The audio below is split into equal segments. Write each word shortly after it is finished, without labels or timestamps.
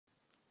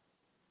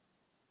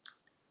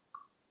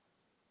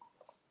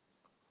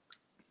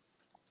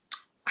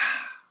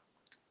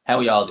How are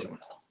we all doing?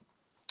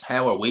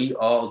 How are we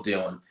all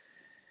doing?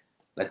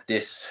 Let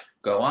this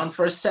go on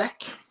for a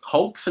sec.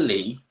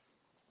 Hopefully,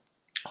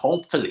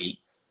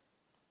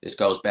 this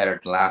goes better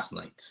than last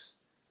night's.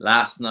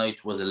 Last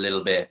night was a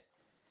little bit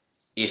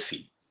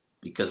iffy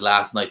because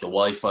last night the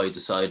Wi-Fi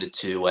decided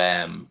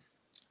to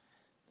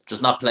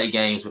just not play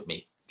games with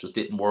me. Just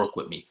didn't work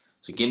with me.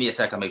 So give me a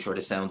sec. I'll make sure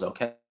this sounds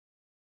okay.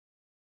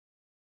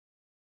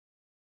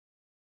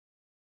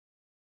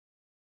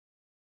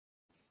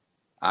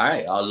 All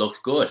right, all looks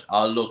good.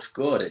 All looks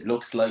good. It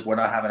looks like we're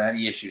not having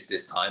any issues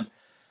this time.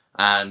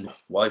 And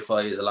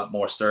Wi-Fi is a lot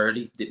more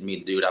sturdy. Didn't mean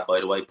to do that, by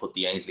the way. Put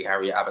the Ainsley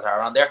Harriott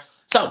avatar on there.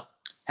 So,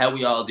 how are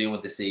we all doing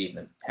this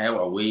evening? How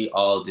are we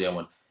all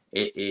doing?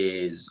 It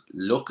is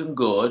looking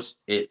good.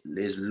 It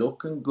is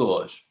looking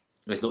good.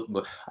 It's looking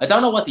good. I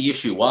don't know what the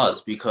issue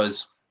was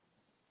because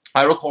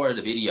I recorded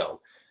a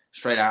video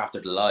straight after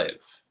the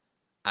live,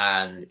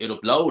 and it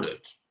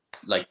uploaded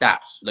like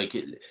that.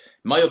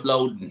 My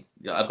uploading,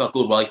 I've got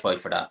good Wi-Fi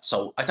for that.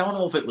 So I don't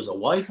know if it was a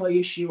Wi-Fi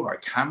issue or a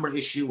camera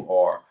issue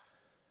or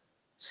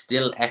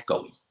still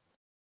echoey.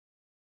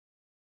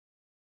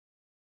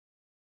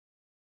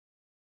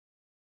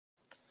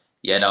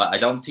 Yeah, no, I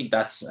don't think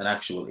that's an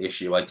actual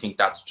issue. I think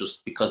that's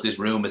just because this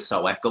room is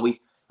so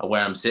echoey and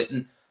where I'm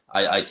sitting.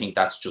 I think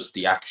that's just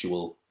the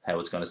actual how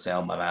it's going to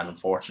sound, my man.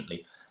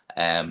 Unfortunately,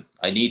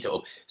 I need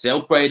to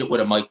upgrade it with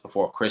a mic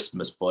before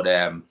Christmas,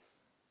 but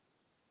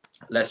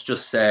let's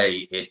just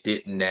say it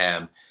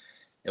didn't.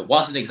 It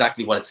wasn't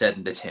exactly what it said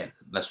in the tin.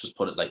 Let's just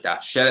put it like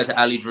that. Shout out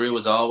to Ali Drew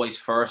as always.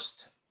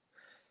 First,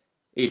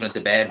 even at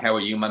the bed. How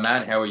are you, my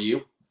man? How are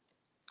you?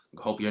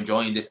 Hope you're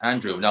enjoying this,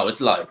 Andrew. No,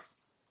 it's live.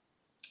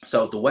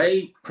 So the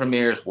way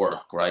premieres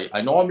work, right?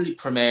 I normally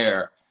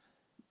premiere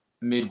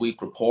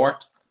midweek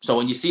report. So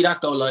when you see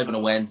that go live on a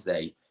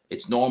Wednesday,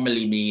 it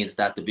normally means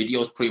that the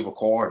video is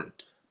pre-recorded,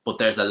 but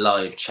there's a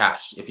live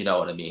chat, if you know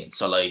what I mean.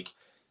 So like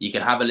you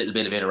can have a little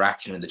bit of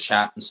interaction in the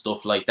chat and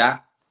stuff like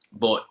that.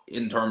 But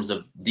in terms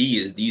of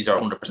these are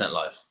 100%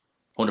 live,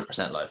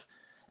 100% live.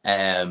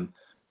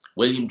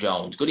 William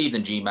Jones, good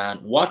evening,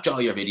 G-Man. Watch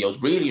all your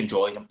videos, really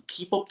enjoy them.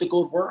 Keep up the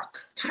good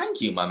work. Thank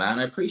you, my man.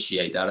 I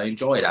appreciate that. I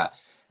enjoy that.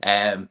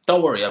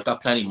 Don't worry, I've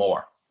got plenty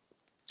more.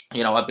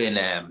 You know, I've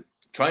been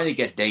trying to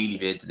get daily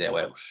vids now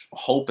out,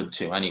 hoping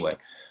to anyway.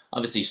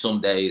 Obviously,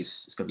 some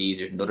days it's going to be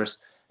easier than others.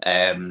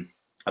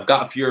 I've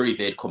got a Fury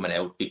vid coming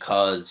out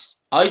because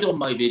I done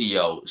my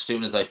video as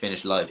soon as I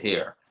finished live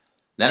here.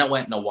 Then I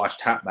went and I watched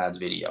Tapman's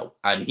video,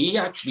 and he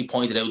actually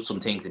pointed out some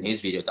things in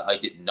his video that I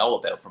didn't know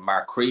about from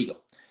Mark Kriegel.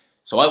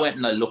 So I went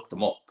and I looked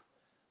them up.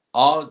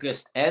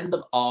 End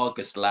of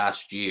August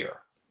last year,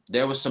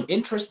 there was some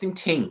interesting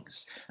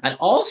things. And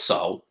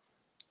also,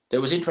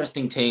 there was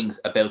interesting things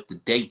about the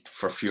date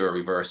for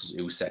Fury versus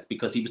Usyk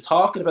because he was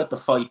talking about the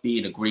fight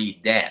being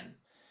agreed then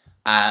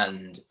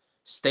and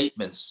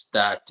statements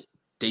that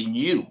they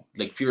knew,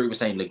 like Fury was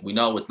saying, like, we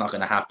know it's not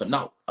going to happen.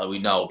 No, we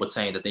know, but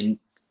saying that they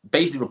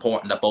basically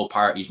reporting that both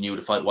parties knew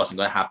the fight wasn't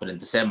going to happen in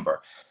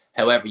December.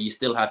 However, you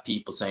still have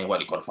people saying, well,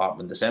 he could have fought him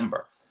in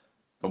December.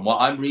 From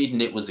what I'm reading,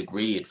 it was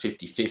agreed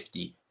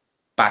 50-50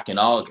 back in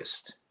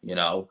August, you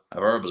know, a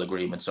verbal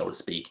agreement, so to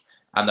speak,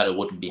 and that it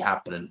wouldn't be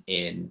happening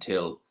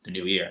until the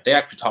new year. They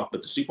actually talked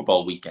about the Super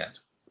Bowl weekend.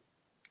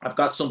 I've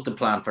got something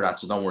planned for that,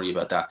 so don't worry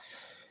about that.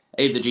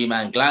 Hey, the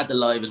G-Man, glad the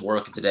live is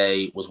working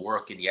today, was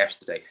working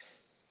yesterday.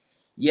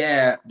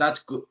 Yeah, that's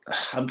good.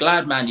 I'm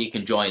glad, man, you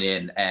can join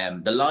in.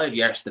 The live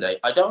yesterday,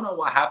 I don't know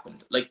what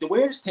happened. Like, the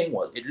weirdest thing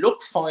was, it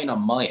looked fine on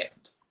my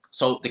end.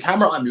 So the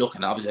camera I'm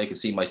looking at, obviously I can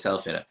see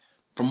myself in it.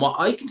 From what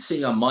I can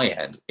see on my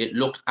end, it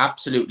looked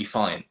absolutely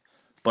fine.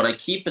 But I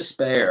keep a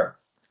spare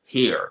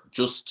here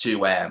just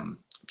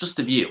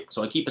to view.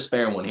 So I keep a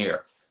spare one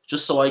here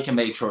just so I can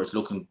make sure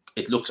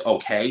it looks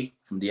okay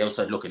from the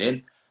outside looking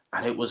in.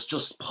 And it was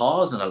just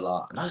pausing a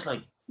lot. And I was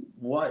like,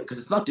 why? Because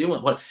it's not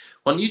doing what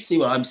when you see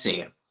what I'm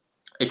seeing,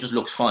 it just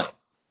looks fine.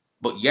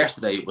 But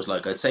yesterday it was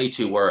like I'd say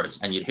two words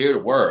and you'd hear the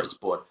words,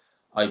 but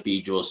I'd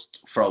be just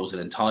frozen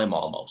in time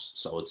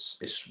almost. So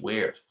it's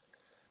weird.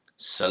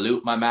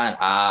 Salute my man.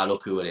 Ah,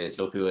 look who it is.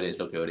 Look who it is.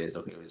 Look who it is.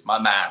 Look who it is. My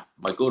man,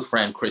 my good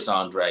friend Chris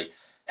Andre.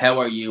 How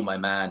are you, my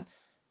man?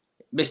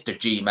 Mr.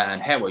 G, man,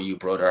 how are you,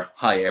 brother?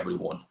 Hi,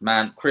 everyone.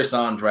 Man, Chris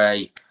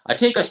Andre. I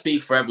think I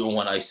speak for everyone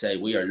when I say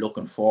we are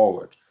looking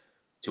forward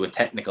to a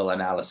technical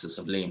analysis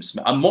of Liam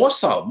Smith. And more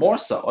so.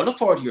 I look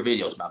forward to your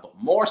videos, man, but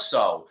more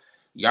so,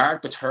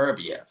 Yard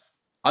Baturbiev.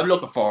 I'm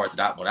looking forward to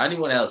that one.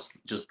 Anyone else,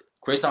 just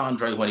Chris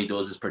Andre when he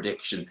does his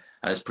prediction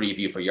and his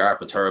preview for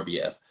Yard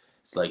Baturbiev,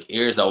 it's like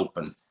ears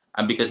open.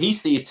 And because he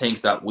sees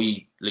things that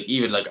we, like,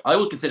 even, like, I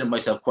would consider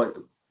myself quite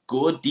a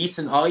good,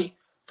 decent eye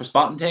for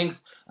spotting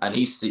things, and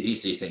he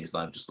sees things,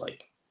 and I'm just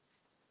like,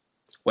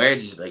 where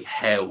did you, like,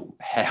 how?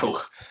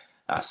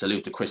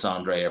 Salute to Chris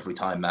Andre every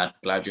time, man.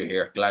 Glad you're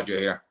here.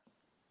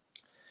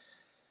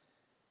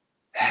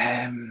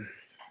 I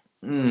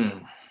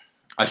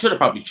should have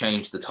probably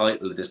changed the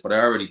title of this, but I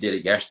already did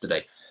it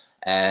yesterday.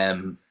 I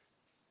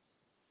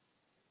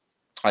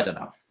don't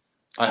know.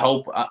 I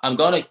hope I'm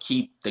gonna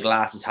keep the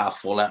glasses half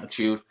full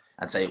attitude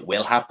and say it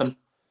will happen.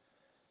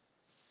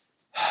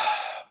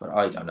 but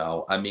I don't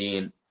know. I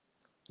mean,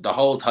 the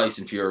whole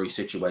Tyson Fury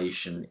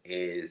situation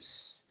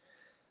is,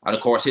 and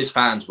of course, his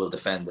fans will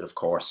defend it. Of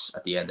course,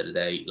 at the end of the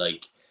day,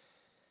 like,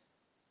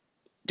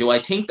 do I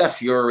think that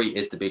Fury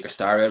is the bigger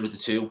star out of the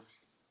two?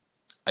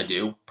 I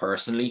do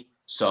personally.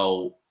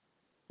 So,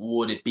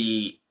 would it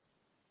be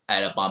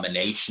an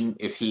abomination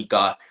if he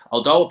got,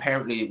 although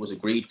apparently it was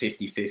agreed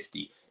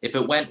 50-50, if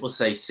it went, we'll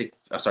say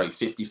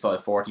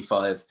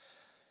 55-45,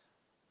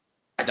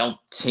 I don't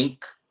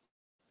think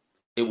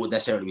it would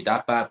necessarily be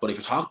that bad. But if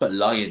you're talking about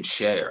lion's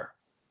share,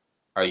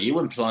 are you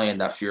implying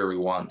that Fury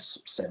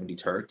wants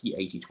 70-30,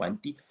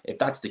 80-20? If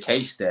that's the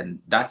case, then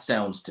that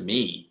sounds to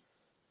me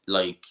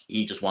like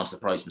he just wants to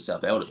price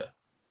himself out of it.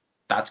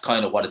 That's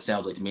kind of what it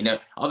sounds like to me. Now,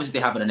 obviously,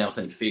 they haven't announced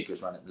any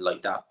figures or anything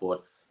like that,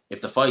 but if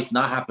the fight's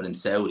not happening in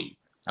Saudi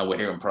and we're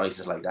hearing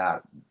prices like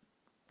that,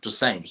 just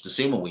saying, just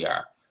assuming we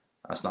are,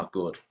 that's not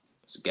good.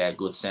 It's a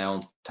good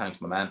sound.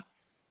 Thanks, my man.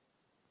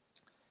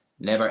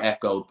 Never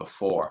echoed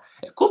before.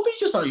 It could be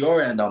just on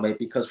your end, though, mate,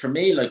 because for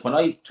me, like, when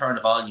I turn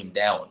the volume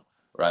down,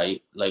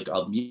 right, like,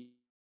 I'll mute.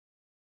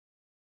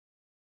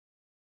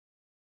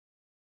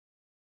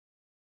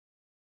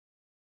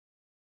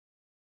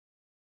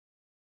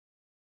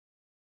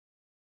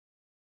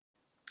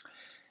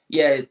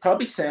 Yeah, it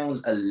probably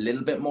sounds a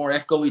little bit more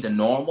echoey than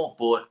normal,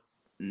 but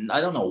I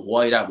don't know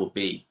why that would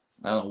be.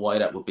 I don't know why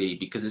that would be,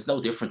 because it's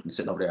no different than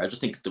sitting over there. I just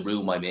think the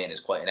room I'm in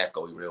is quite an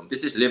echoey room.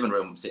 This is living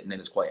room I'm sitting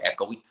in is quite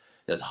echoey.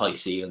 There's high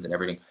ceilings and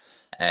everything.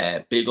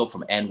 Big up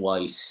from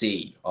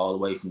NYC, all the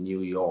way from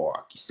New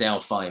York. You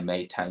sound fine,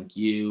 mate. Thank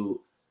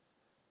you.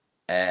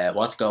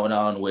 What's going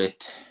on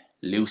with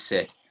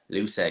Lucy?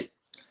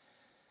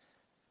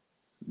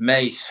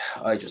 Mate,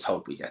 I just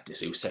hope we get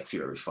this Usyk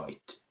Fury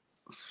fight.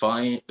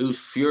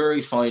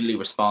 Fury finally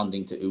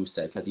responding to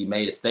Usyk. Has he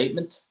made a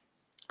statement?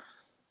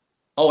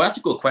 Oh, that's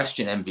a good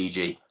question,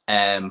 MVG.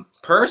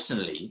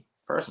 Personally,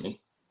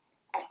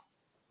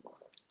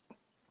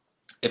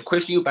 if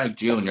Chris Eubank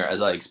Jr.,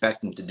 as I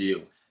expect him to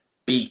do,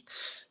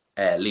 beats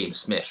Liam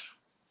Smith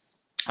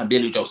and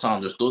Billy Joe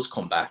Saunders does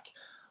come back,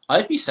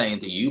 I'd be saying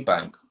to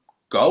Eubank,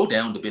 go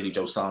down the Billy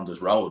Joe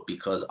Saunders road,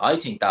 because I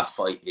think that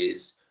fight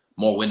is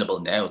more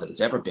winnable now than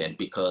it's ever been,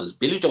 because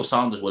Billy Joe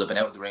Saunders would have been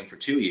out of the ring for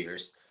 2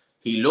 years.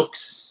 He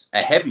looks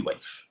a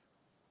heavyweight.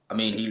 I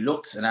mean, he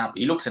looked an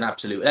absolute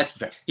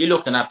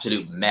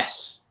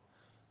mess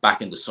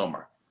back in the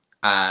summer.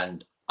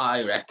 And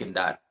I reckon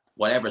that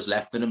whatever's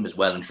left in him is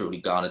well and truly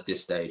gone at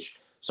this stage.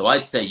 So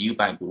I'd say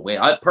Eubank would win.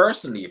 I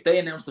personally, if they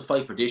announced the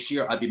fight for this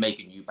year, I'd be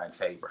making Eubank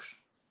favourite.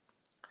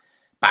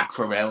 Back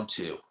for round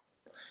 2.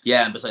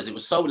 Yeah, and besides, it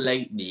was so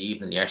late in the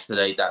evening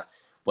yesterday that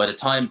by the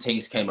time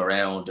things came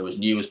around, there was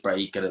news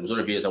break and there was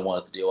other videos I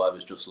wanted to do. I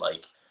was just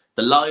like,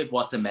 the live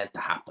wasn't meant to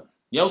happen.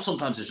 You know,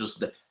 sometimes it's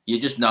just, you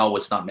just know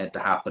it's not meant to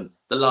happen.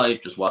 The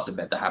live just wasn't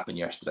meant to happen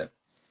yesterday.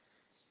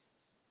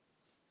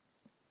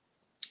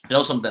 You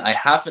know something, I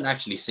haven't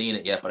actually seen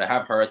it yet, but I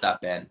have heard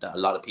that, Ben, that a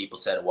lot of people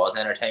said it was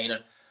entertaining.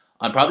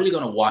 I'm probably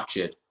going to watch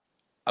it.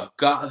 I've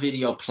got a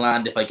video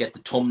planned. If I get the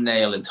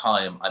thumbnail in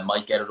time, I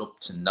might get it up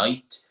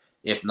tonight,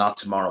 if not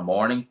tomorrow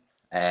morning.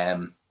 I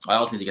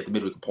also need to get the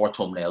midweek report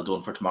thumbnail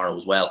done for tomorrow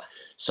as well.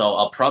 So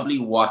I'll probably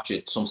watch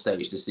it some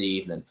stage this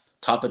evening,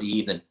 top of the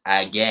evening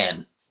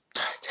again.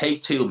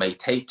 Take 2, mate,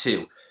 take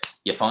 2.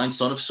 You find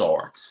Son of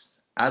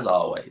Swords, as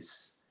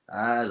always.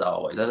 As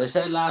I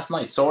said last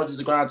night, Swords is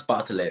a grand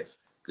spot to live.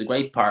 It's a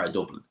great part of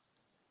Dublin.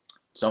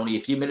 It's only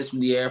a few minutes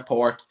from the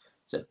airport.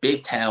 It's a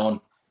big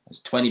town. It's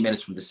 20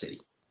 minutes from the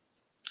city.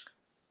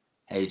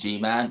 Hey,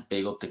 G-Man,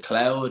 big up the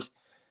Cloud.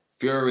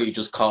 Fury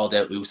just called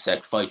out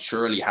Usyk. Fight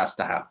surely has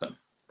to happen.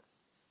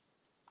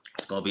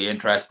 It's going to be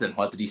interesting.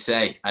 What did he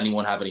say?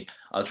 Anyone have any?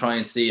 I'll try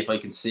and see if I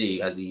can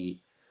see.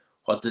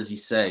 What does he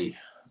say?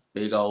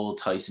 Big old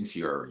Tyson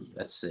Fury.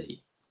 Let's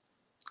see.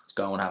 Let's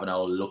go and have an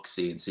old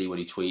look-see and see what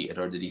he tweeted,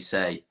 or did he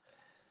say?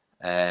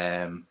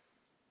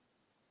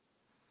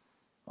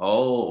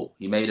 Oh,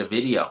 he made a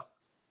video.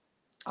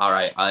 All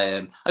right,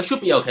 I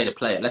should be okay to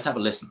play it. Let's have a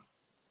listen.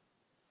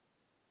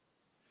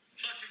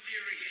 Tyson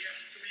Fury here,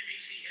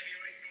 WBC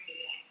heavyweight number 1.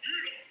 You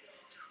know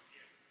world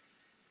champion.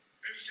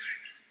 Usyk,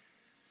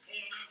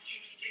 calling out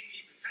keeps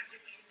kicking,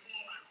 pathetic little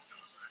call outs,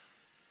 does that?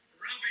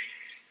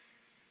 Rabbit.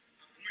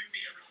 I'm coming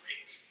for you,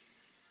 Rabbit.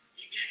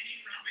 You getting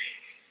it,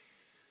 Rabbit?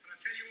 And I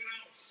tell you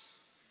what else,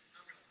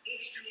 I'm going to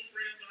bust you up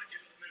real bad, you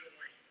little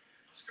middleweight.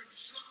 I'm just going to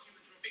slap you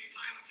into a big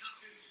pile of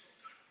tattoos,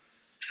 sucker.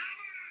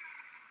 Come on!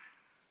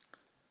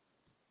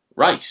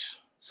 Right.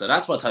 So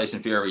that's what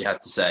Tyson Fury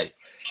had to say.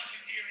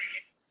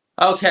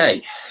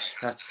 Okay,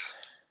 that's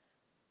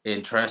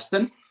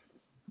interesting.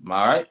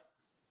 All right.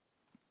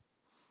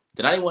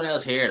 Did anyone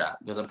else hear that?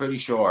 Because I'm pretty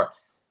sure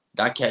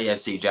that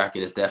KFC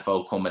jacket is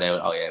defo coming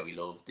out. Oh yeah, we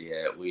love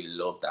that.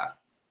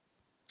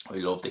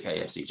 We love the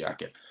KFC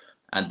jacket.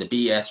 And the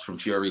BS from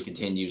Fury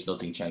continues.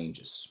 Nothing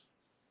changes.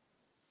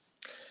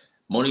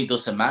 Money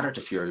doesn't matter to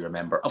Fury,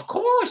 remember? Of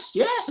course,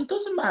 yes, it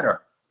doesn't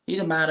matter.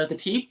 He's a man of the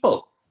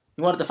people.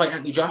 He wanted to fight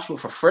Anthony Joshua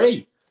for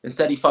free.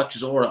 Instead, he fought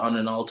Chisora on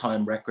an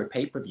all-time record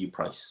pay-per-view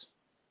price.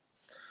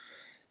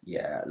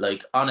 Yeah,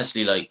 like,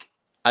 honestly, like,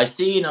 I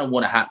seen on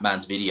one of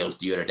Hatman's videos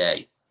the other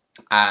day,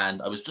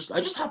 and I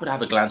just happened to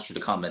have a glance through the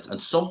comments,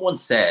 and someone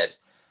said,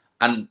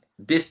 and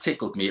this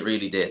tickled me, it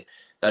really did,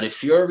 that if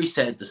Fury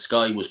said the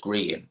sky was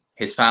green,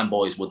 his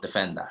fanboys would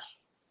defend that.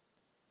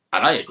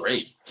 And I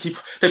agree.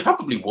 They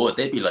probably would.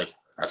 They'd be like,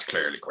 that's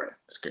clearly green.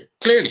 It's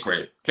clearly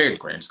green. Clearly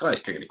green. The sky's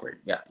clearly green.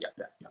 Yeah.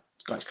 The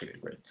sky's clearly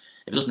green.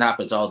 If it doesn't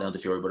happen, it's all down to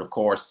Fury. But of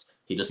course,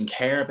 he doesn't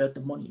care about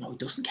the money. No, he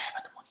doesn't care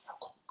about the money. No,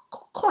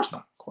 of course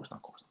not. Of course not.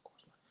 Of course not. Of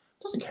course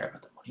not. Doesn't care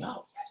about the money.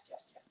 Oh,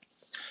 yes.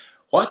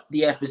 What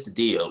the F is the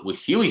deal with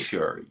Hughie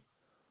Fury?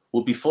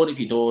 Would be fun if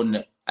you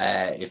don't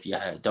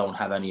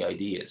have any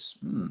ideas.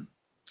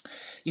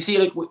 You see,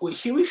 like with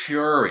Hughie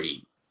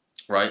Fury,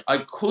 right? I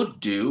could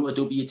do a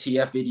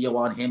WTF video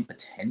on him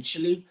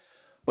potentially,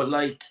 but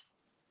like,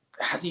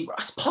 has he?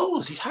 I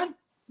suppose he's had.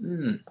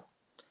 I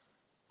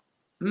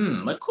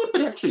could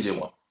potentially do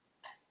one.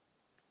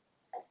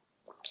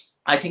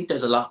 I think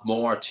there's a lot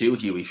more to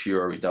Hughie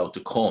Fury though to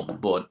come,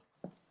 but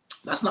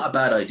that's not a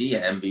bad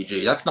idea,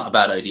 MVG. That's not a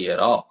bad idea at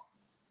all.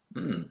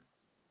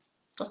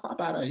 That's not a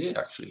bad idea,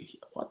 actually.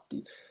 What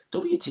the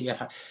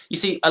WTF? You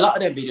see, a lot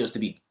of them videos to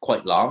be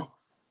quite long,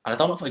 and I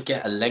don't know if I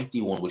get a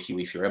lengthy one with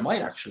Hughie Fury. I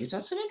might actually.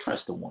 That's an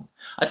interesting one.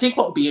 I think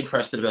what would be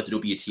interesting about the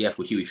WTF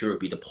with Hughie Fury would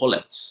be the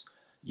pullouts.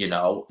 You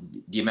know,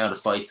 the amount of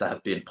fights that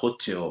have been put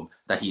to him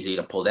that he's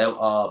either pulled out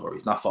of or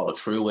he's not followed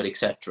through with,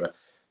 etc.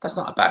 That's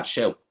not a bad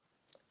show.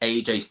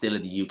 AJ still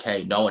in the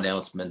UK, no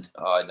announcement.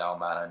 Oh, I know,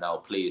 man, I know.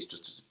 Please,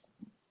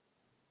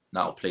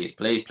 no, please.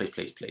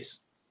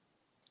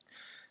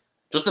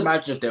 Just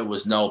imagine if there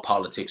was no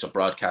politics or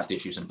broadcast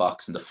issues in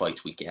boxing, the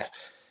fights we get.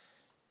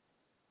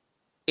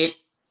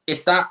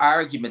 It's that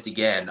argument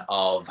again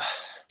of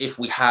if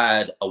we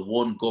had a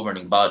one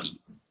governing body,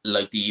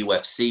 like the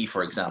UFC,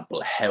 for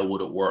example, how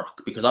would it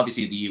work? Because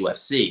obviously the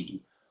UFC,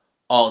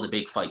 all the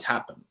big fights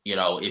happen. You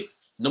know,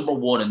 if number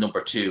 1 and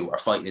number 2 are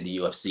fighting in the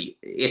UFC,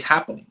 it's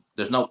happening.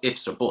 There's no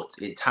ifs or buts.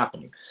 It's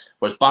happening.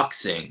 Whereas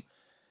boxing,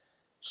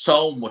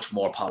 so much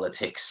more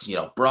politics, you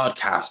know,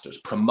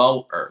 broadcasters,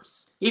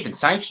 promoters, even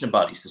sanctioning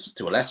bodies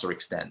to a lesser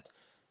extent.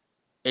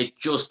 It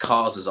just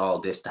causes all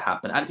this to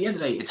happen. And at the end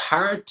of the day, it's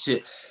hard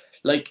to,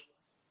 like,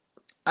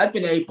 I've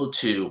been able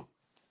to,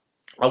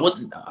 I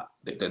wouldn't,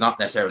 they're not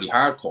necessarily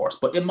hardcores,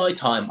 but in my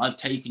time, I've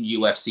taken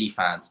UFC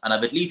fans and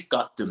I've at least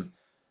got them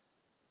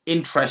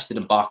interested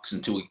in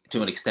boxing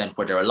to an extent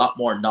where they're a lot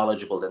more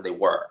knowledgeable than they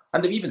were.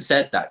 And they've even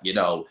said that, you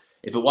know,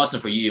 if it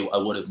wasn't for you, I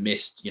would have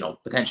missed, you know,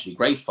 potentially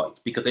great fights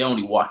because they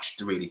only watched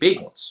the really big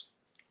ones,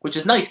 which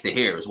is nice to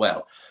hear as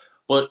well.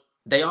 But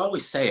they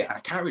always say it, and I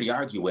can't really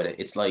argue with it.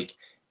 It's like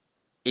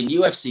in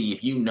UFC,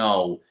 if you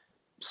know,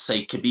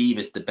 say Khabib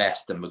is the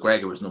best and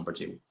McGregor is number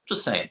 2,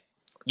 just saying,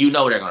 you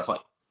know they're going to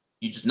fight.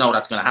 You just know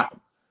that's going to happen.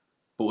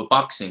 But with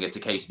boxing, it's a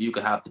case of you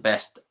could have the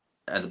best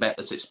and the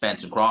best,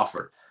 Spence and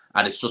Crawford,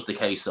 and it's just a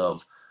case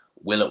of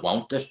will it,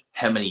 won't it?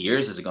 How many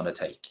years is it going to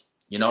take?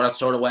 You know, that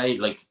sort of way.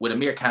 Like with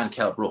Amir Khan,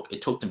 Kell Brook,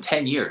 it took them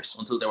 10 years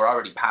until they were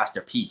already past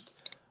their peak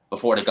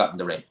before they got in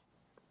the ring.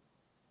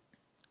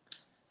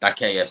 That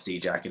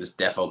KFC jacket is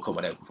defo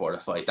coming out before the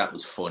fight. That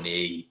was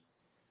funny.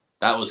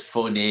 That was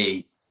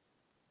funny.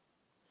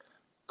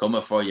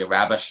 Coming for you,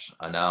 rabbit.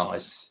 I know.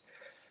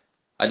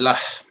 I'd like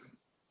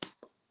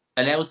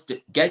announced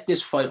it, get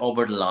this fight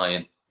over the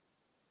line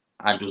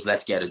and just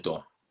let's get it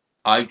done.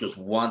 I just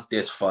want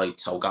this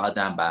fight so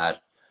goddamn bad.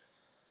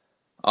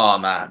 Oh,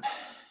 man.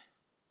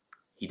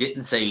 He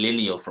didn't say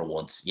lineal for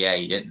once. Yeah,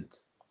 he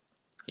didn't.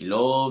 He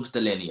loves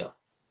the lineal.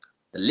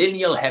 The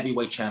lineal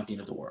heavyweight champion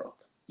of the world.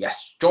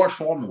 Yes, George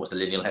Foreman was the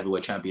lineal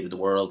heavyweight champion of the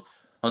world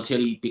until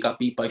he got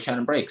beat by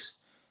Shannon Briggs.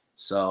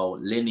 So,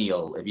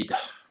 lineal.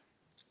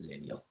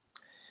 Lineal.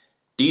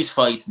 These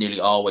fights nearly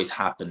always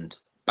happened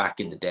back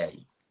in the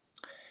day.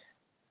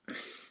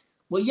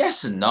 Well,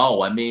 yes and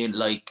no. I mean,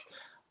 like,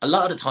 a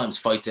lot of the times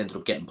fights ended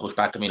up getting pushed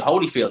back. I mean,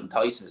 Holyfield and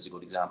Tyson is a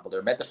good example. They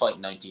were meant to fight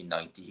in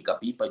 1990. He got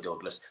beat by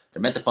Douglas.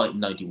 They're meant to fight in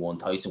 91.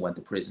 Tyson went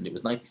to prison. It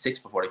was 96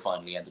 before they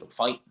finally ended up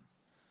fighting.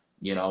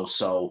 You know,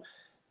 so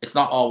it's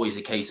not always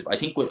a case of, I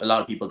think with a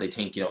lot of people, they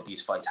think, you know,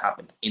 these fights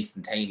happened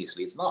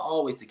instantaneously. It's not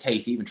always the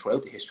case, even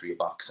throughout the history of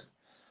boxing.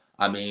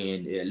 I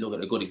mean, look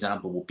at a good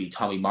example would be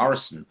Tommy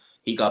Morrison.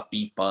 He got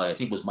beat by, I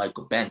think it was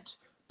Michael Bent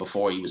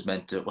before he was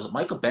meant to, was it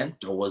Michael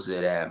Bent or was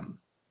it, yeah,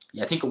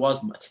 I think it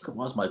was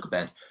Michael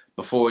Bent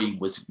before he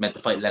was meant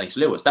to fight Lennox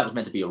Lewis. That was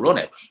meant to be a run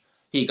out.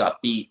 He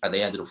got beat and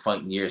they ended up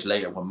fighting years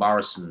later when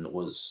Morrison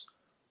was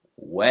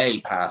way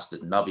past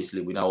it. And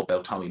obviously we know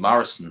about Tommy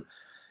Morrison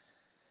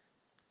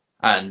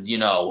and, you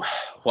know,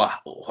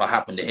 what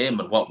happened to him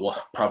and what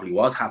probably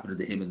was happening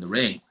to him in the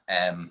ring.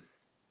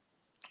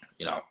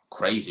 You know,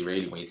 crazy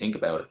really when you think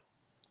about it.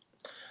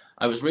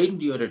 I was reading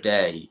the other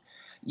day.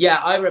 Yeah,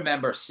 I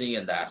remember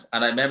seeing that.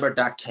 And I remember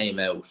that came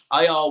out.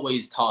 I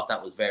always thought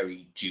that was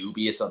very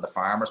dubious on the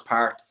Farmer's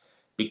part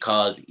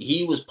because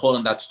he was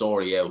pulling that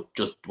story out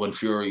just when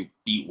Fury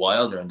beat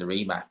Wilder in the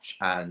rematch.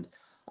 And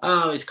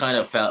I always kind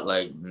of felt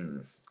like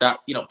that,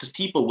 you know, because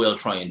people will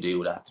try and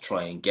do that to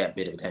try and get a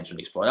bit of attention.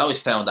 But I always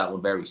found that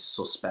one very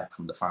suspect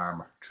from the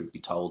Farmer, truth be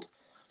told.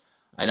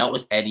 I know it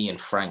was Eddie and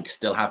Frank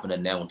still haven't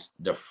announced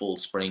their full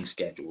spring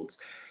schedules.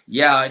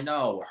 Yeah, I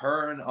know.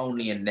 Hearn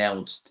only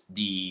announced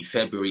the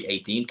February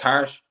 18th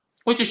card,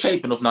 which is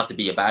shaping up not to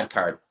be a bad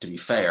card, to be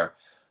fair.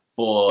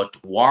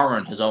 But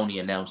Warren has only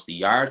announced the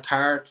yard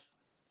card,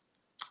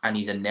 and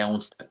he's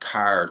announced a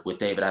card with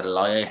David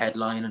Adelia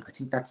headlining.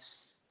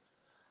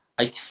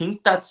 I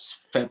think that's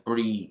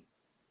February,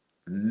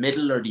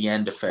 middle or the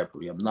end of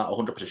February. I'm not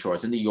 100% sure.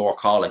 It's in the York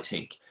Hall, I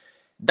think.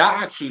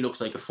 That actually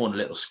looks like a fun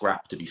little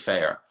scrap, to be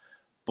fair.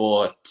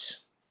 But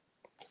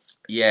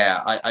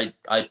yeah,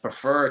 I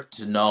prefer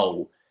to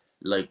know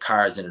like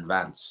cards in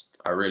advance.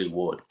 I really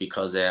would,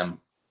 because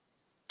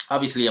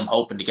obviously I'm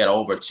hoping to get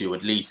over to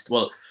at least,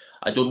 well,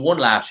 I done one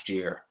last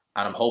year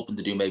and I'm hoping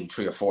to do maybe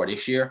 3 or 4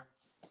 this year.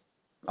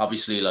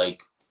 Obviously,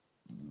 like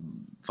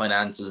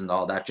finances and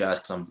all that jazz,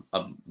 because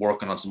I'm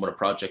working on some other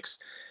projects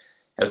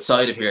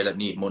outside of here that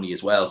need money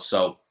as well.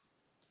 So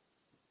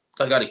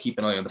I got to keep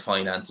an eye on the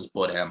finances.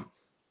 But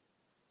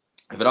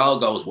if it all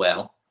goes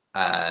well,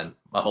 I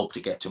hope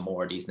to get to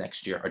more of these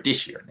next year, or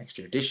this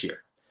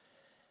year.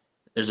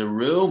 There's a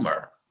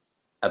rumor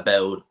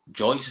about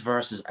Joyce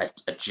versus a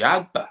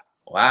Jagba.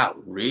 Wow,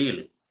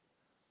 really?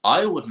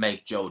 I would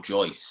make Joe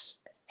Joyce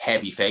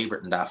heavy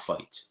favorite in that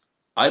fight.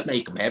 I'd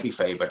make him heavy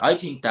favorite. I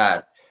think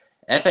that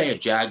F.A.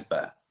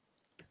 Jagba,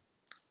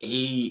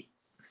 he,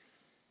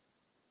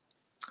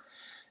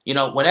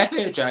 when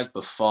F.A.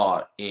 Jagba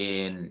fought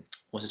in,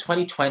 was it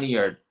 2020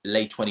 or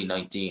late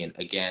 2019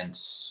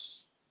 against,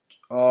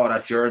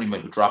 that journeyman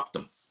who dropped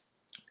him.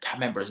 Can't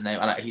remember his name.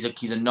 And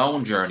he's a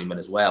known journeyman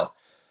as well.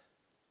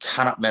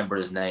 Cannot remember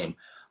his name.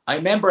 I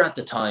remember at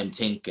the time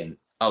thinking,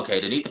 okay,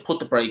 they need to put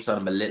the brakes on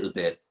him a little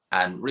bit,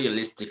 and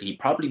realistically, he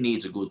probably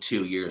needs a good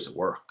 2 years of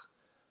work.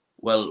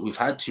 Well, we've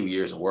had 2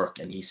 years of work,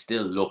 and he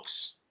still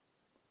looks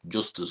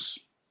just as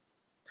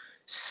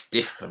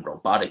stiff and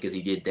robotic as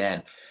he did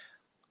then.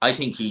 I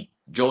think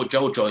Joe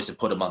Joyce had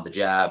put him on the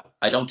jab.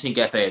 I don't think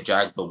F.A.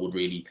 Jagba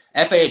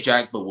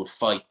would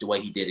fight the way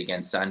he did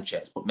against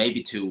Sanchez, but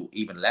maybe to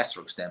even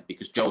lesser extent,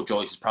 because Joe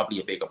Joyce is probably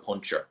a bigger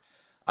puncher.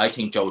 I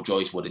think Joe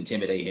Joyce would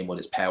intimidate him with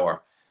his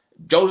power.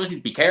 Joe does need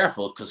to be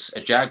careful, because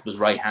a Jagba's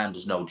right hand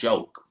is no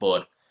joke,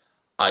 but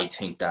I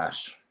think that,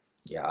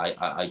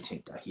 I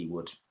think that he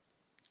would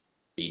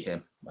beat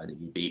him. I think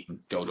he'd beat him.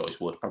 Joe Joyce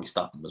would probably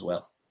stop him as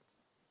well.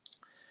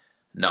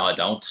 No, I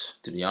don't,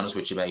 to be honest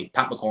with you, mate.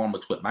 Pat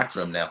McCormick's with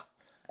Matchroom now.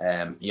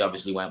 He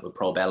obviously went with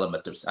Probellum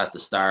at the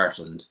start,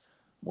 and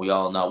we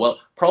all know. Well,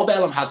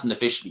 Probellum hasn't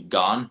officially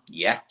gone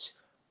yet,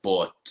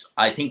 but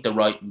I think the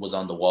writing was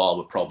on the wall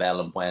with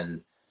Probellum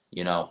when,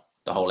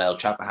 the whole El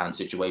Chapahan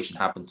situation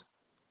happened.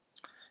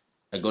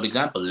 A good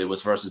example,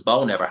 Lewis versus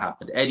Bo never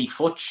happened. Eddie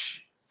Futch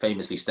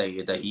famously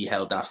stated that he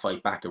held that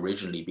fight back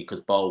originally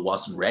because Bo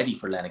wasn't ready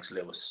for Lennox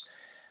Lewis.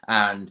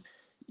 And,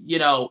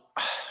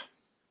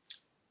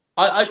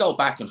 I go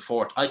back and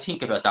forth. I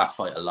think about that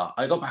fight a lot.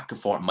 I go back and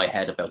forth in my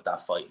head about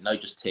that fight, and I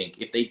just think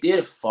if they did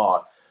have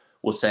fought,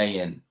 we'll say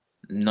in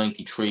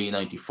 93,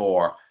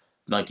 94,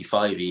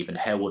 95 even,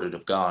 how would it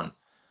have gone?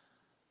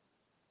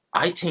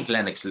 I think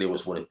Lennox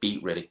Lewis would have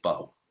beat Riddick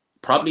Bowe.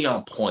 Probably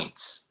on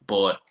points,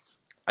 but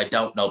I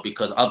don't know,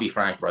 because I'll be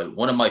frank, right?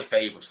 One of my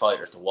favorite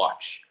fighters to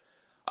watch.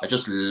 I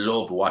just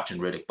love watching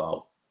Riddick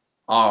Bowe.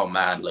 Oh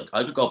man, like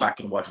I could go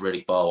back and watch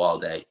Riddick Bowe all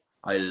day.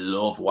 I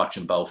love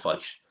watching Bowe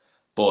fight.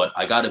 But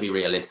I got to be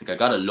realistic. I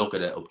got to look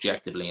at it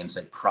objectively and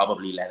say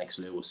probably Lennox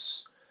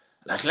Lewis.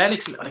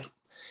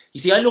 You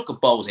see, I look at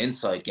Bowe's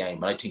inside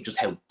game and I think just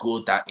how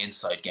good that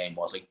inside game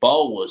was. Like,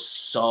 Bowe was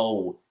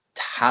so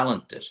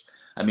talented.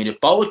 I mean, if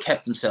Bowe had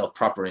kept himself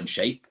proper in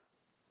shape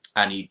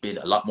and he'd been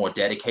a lot more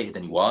dedicated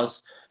than he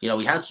was, he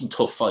had some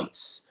tough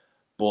fights.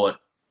 But,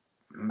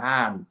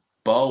 man,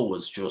 Bowe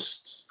was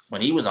just,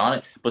 when he was on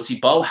it. But see,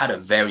 Bowe had a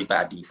very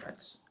bad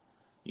defense.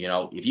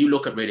 If you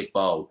look at Riddick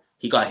Bowe,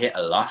 he got hit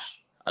a lot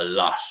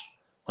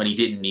when he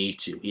didn't need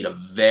to. He had a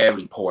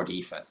very poor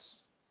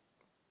defense.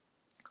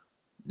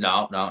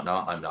 No, I'm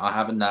not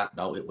having that.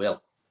 No, it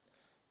will.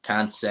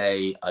 Can't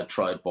say I've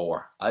tried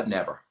Boer. I've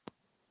never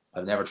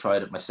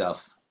tried it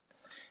myself.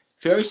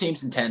 Fury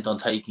seems intent on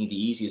taking the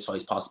easiest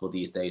fights possible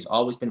these days.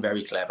 Always been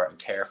very clever and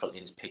careful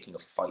in his picking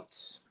of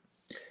fights.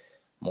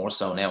 More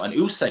so now. And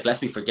Usyk,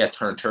 lest we forget,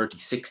 turned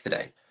 36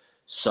 today.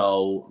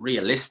 So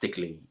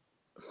realistically,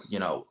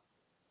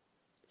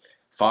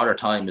 Father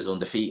Time is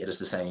undefeated, as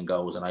the saying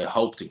goes, and I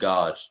hope to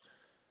God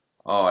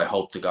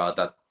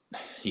that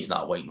he's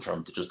not waiting for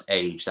him to just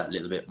age that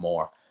little bit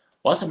more.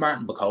 Wasn't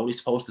Martin Bakole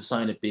supposed to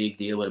sign a big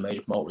deal with a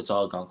major promoter? It's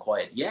all gone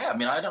quiet. Yeah, I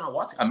mean, I don't know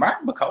what. And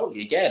Martin Bakole,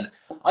 again,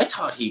 I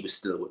thought he was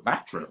still with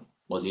Matchroom.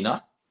 Was he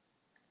not?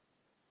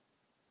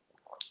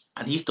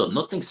 And he's done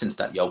nothing since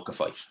that Yoka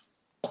fight.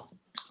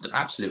 Done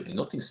absolutely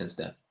nothing since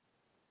then.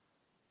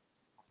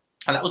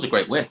 And that was a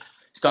great win.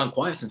 He's gone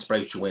quiet since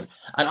Breakthrough win.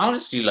 And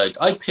honestly,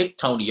 I picked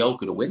Tony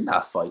Yoka to win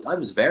that fight. I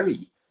was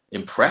very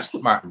impressed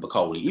with Martin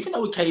Bakole. Even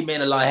though he came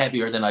in a lot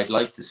heavier than I'd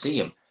like to see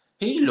him,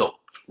 he looked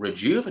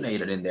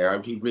rejuvenated in there.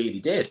 He really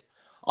did.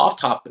 Off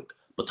topic,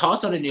 but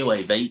thoughts on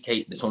Inoue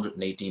vacating his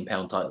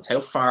 118-pound titles.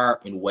 How far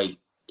in weight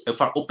If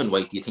for up and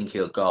weight, do you think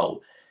he'll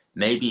go?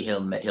 Maybe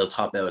he'll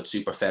top out at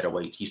super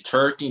featherweight. He's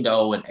 13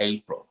 though in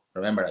April.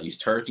 Remember that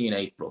he's 30 in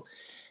April.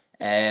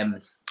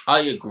 I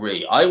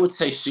agree. I would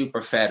say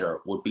super feather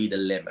would be the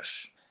limit,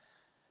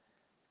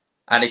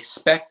 and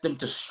expect him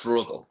to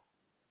struggle.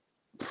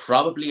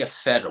 Probably a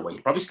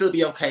featherweight. Probably still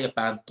be okay at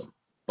bantam,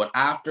 but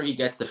after he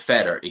gets the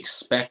feather,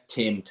 expect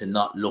him to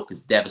not look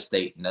as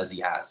devastating as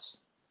he has.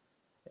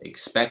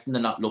 Expect him to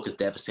not look as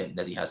devastating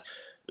as he has.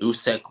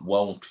 Usyk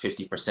won't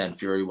 50%.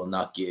 Fury will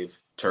not give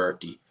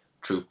 30.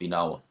 Truth be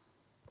known.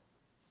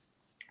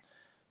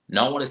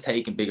 No one has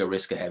taken bigger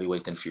risk at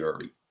heavyweight than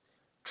Fury.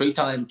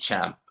 3-time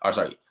champ,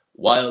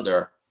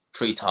 Wilder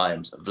 3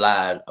 times,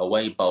 Vlad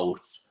away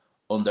both,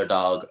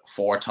 underdog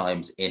 4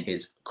 times in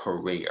his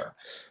career.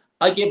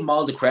 I give him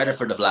all the credit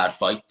for the Vlad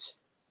fight.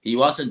 He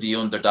wasn't the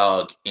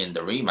underdog in the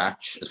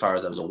rematch, as far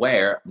as I was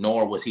aware,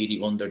 nor was he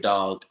the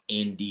underdog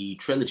in the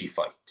trilogy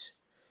fight.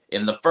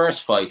 In the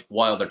first fight,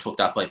 Wilder took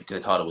that fight because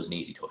they thought it was an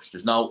easy touch.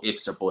 There's no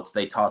ifs or buts.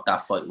 They thought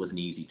that fight was an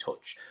easy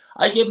touch.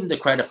 I give him the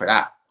credit for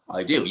that.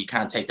 I do. You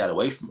can't take that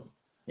away from him.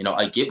 You know,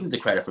 I give him the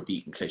credit for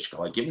beating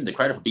Klitschko. I give him the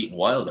credit for beating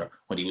Wilder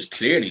when he was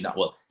clearly not,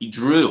 well, he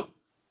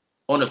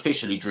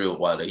unofficially drew at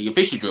Wilder. He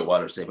officially drew at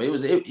Wilder,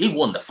 but he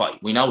won the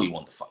fight. We know he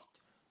won the fight.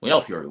 We know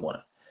Fury won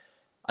it.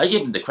 I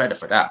give him the credit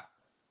for that.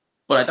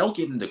 But I don't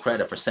give him the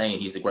credit for saying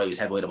he's the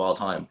greatest heavyweight of all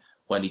time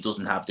when he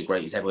doesn't have the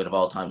greatest heavyweight of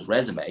all time's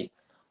resume.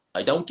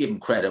 I don't give him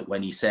credit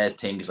when he says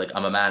things like,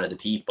 I'm a man of the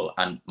people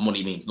and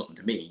money means nothing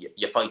to me.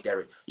 You fight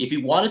there. If he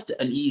wanted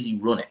an easy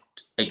run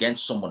out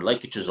against someone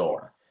like a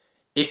Chisora,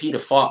 if he'd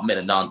have fought him in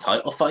a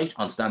non-title fight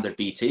on standard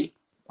BT,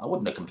 I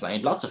wouldn't have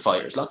complained. Lots of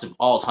fighters, lots of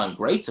all-time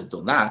greats have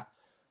done that.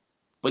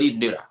 But he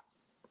didn't do that.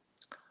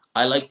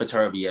 I like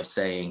Beterbiev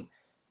saying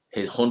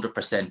his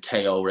 100%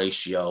 KO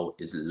ratio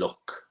is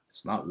luck.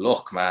 It's not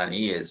luck, man.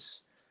 He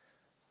is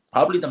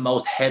probably the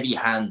most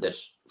heavy-handed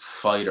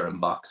fighter in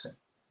boxing.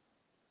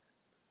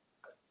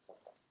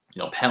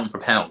 You know, pound for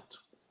pound.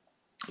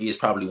 He is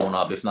probably one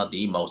of, if not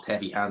the most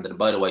heavy-handed. And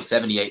by the way,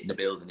 78 in the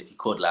building, if you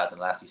could, lads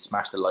and lassies,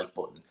 smash the like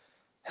button.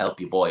 Help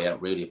your boy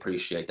out. Really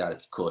appreciate that if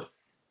you could.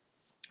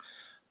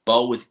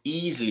 Bo was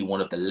easily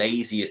one of the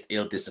laziest,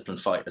 ill-disciplined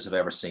fighters I've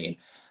ever seen.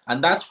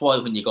 And that's why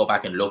when you go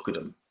back and look at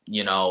him,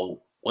 you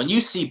know, when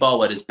you see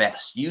Bo at his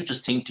best, you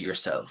just think to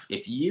yourself,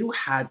 if you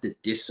had the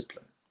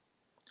discipline,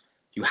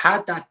 if you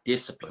had that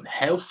discipline,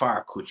 how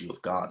far could you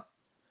have gone?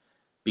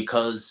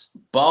 Because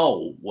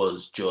Bo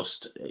was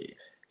just,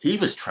 he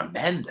was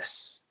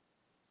tremendous.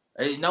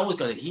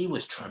 He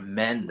was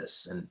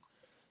tremendous. And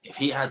if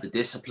he had the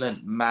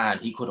discipline, man,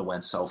 he could have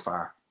went so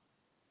far.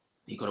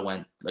 He could have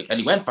went, and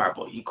he went far,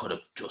 but he could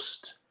have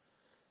just,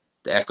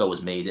 the echo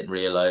was me, didn't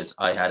realize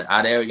I had it.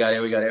 There we go.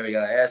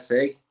 Yeah,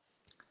 see?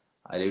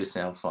 I do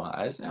sound fine.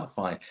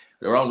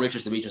 Lerone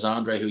Richards, Demetrius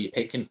Andre, who you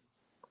picking?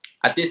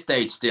 At this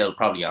stage, still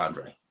probably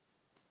Andre.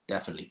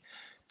 Definitely.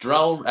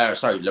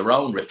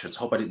 Lerone Richards.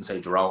 Hope I didn't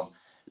say Jerome.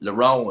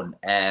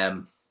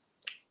 Lerone,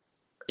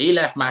 he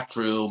left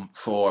Matchroom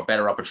for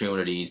better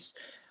opportunities.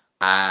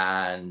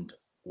 And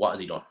what has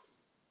he done?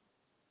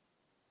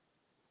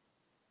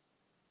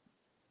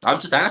 I'm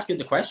just asking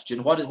the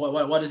question. What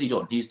has he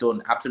done? He's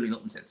done absolutely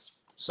nothing since.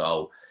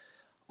 So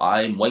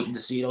I'm waiting to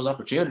see those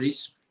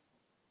opportunities.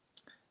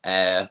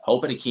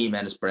 Hoping Akeem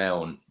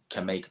Ennis-Brown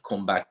can make a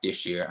comeback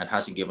this year and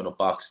hasn't given up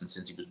boxing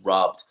since he was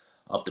robbed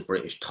of the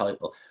British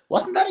title.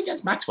 Wasn't that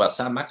against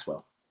Sam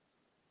Maxwell?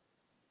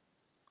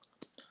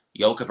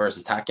 Yoka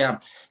versus Takam.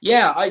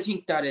 Yeah, I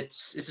think that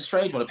it's a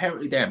strange one.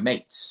 Apparently they're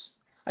mates.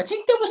 I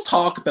think there was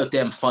talk about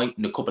them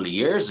fighting a couple of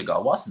years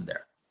ago, wasn't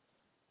there?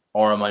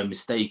 Or am I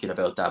mistaken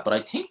about that? But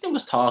I think there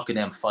was talk of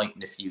them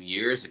fighting a few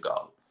years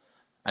ago.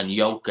 And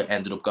Yoka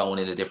ended up going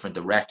in a different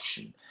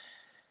direction.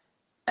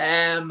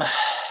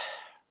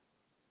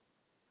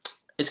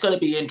 It's going to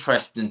be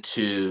interesting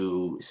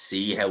to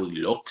see how he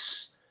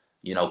looks,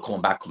 you know,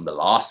 coming back from the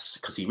loss.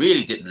 Because he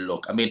really didn't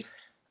look. I mean,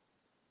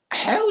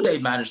 how they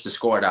managed to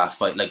score that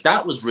fight, like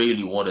that was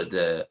really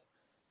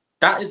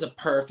that is a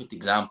perfect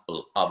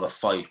example of a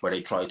fight where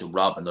they tried to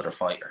rob another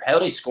fighter. How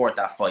they scored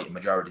that fight in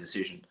majority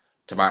decision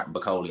to Martin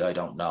Bakole, I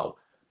don't know.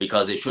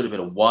 Because it should have been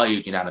a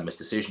wide unanimous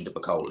decision to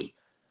Bakole.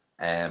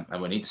 And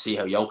we need to see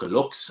how Yoka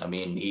looks. I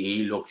mean,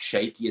 he looked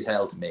shaky as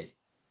hell to me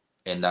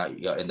in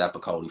that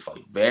Bakole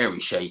fight. Very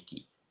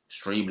shaky.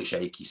 Extremely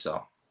shaky.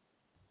 So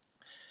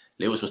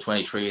Lewis was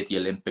 23 at the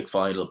Olympic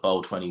final.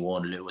 Bo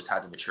 21. Lewis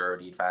had the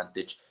maturity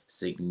advantage.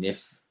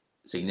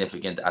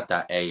 Significant at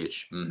that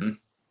age.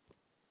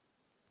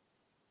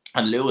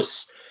 And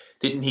Lewis,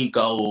 didn't he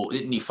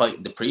fight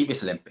in the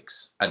previous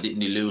Olympics? And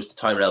didn't he lose to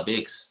Tyrell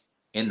Biggs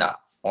in that?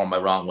 Or am I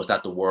wrong? Was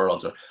that the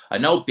Worlds? Or I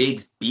know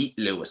Biggs beat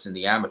Lewis in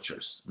the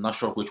amateurs. I'm not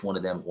sure which one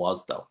of them it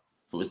was, though.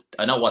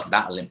 I know it wasn't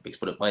that Olympics,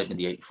 but it might have been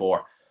the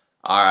 84.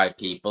 All right,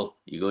 people.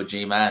 You good,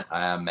 G-Man?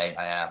 I am, mate.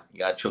 I am. You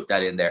got to chuck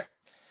that in there.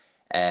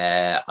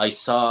 I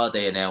saw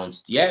they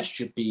announced, yes,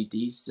 should be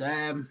these.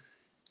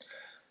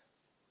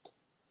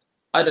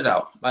 I don't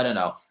know.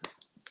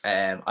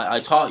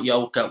 I thought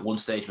Yoke at one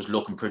stage was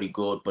looking pretty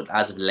good, but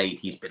as of late,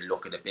 he's been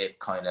looking a bit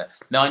kind of.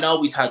 Now, I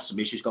know he's had some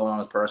issues going on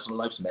in his personal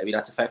life, so maybe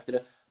that's affected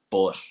it,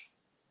 but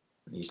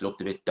he's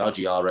looked a bit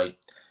dodgy, all right.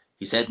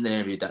 He said in the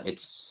interview that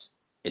it's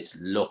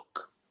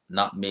luck,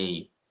 not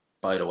me,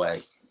 by the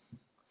way.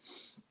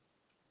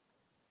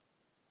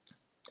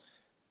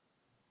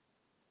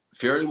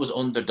 Fury was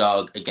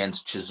underdog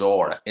against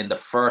Chisora in the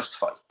first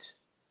fight.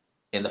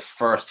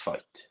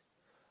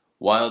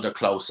 Wilder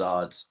close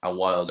odds and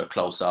Wilder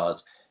close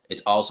odds.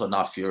 It's also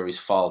not Fury's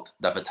fault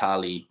that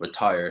Vitali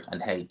retired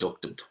and Hay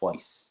ducked him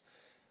twice.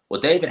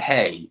 Well, David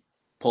Hay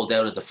pulled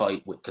out of the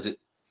fight because and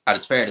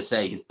it's fair to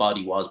say his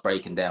body was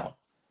breaking down.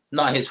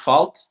 Not his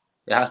fault.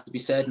 It has to be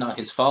said, not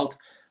his fault.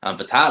 And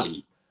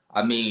Vitali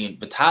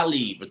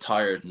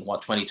retired in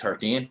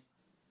 2013.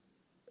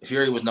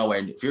 Fury was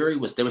nowhere.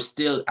 They were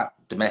still at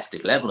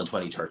domestic level in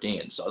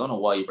 2013. So I don't know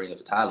why you bring a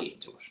Vitali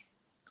into it.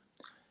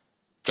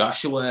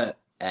 Joshua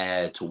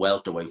to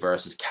welterweight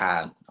versus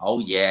Khan. Oh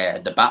yeah,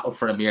 the battle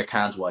for Amir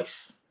Khan's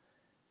wife.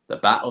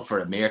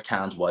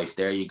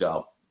 There you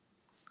go.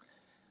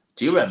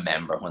 Do you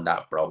remember when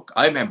that broke?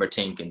 I remember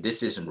thinking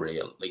this isn't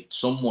real. Like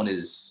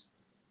someone's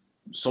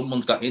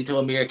got into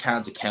Amir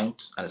Khan's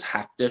account and has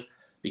hacked it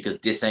because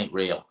this ain't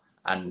real.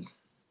 And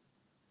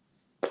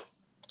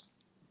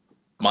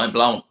mind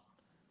blown.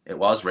 It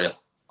was real.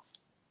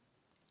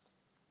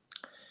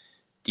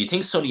 Do you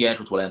think Sonny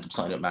Edwards will end up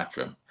signing at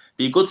Matchroom?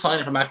 Be a good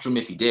signing for Matchroom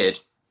if he did.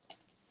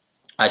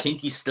 I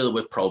think he's still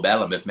with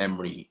Probellum if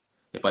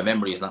my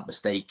memory is not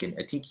mistaken.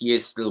 I think he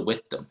is still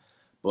with them.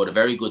 But a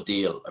very good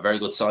deal, a very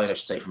good sign, I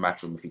should say, for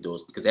Matchroom if he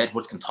does. Because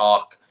Edwards can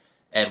talk.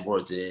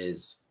 Edwards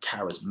is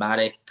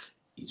charismatic.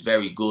 He's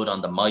very good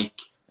on the mic.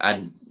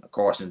 And, of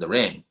course, in the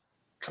ring.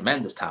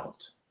 Tremendous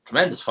talent.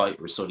 Tremendous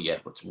fighter is Sonny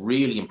Edwards.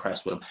 Really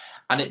impressed with him.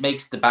 And it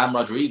makes the Bam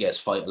Rodriguez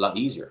fight a lot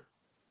easier.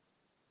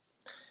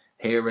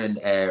 Hearing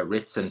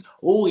Ritson.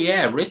 Oh,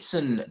 yeah,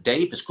 Ritson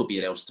Davis could be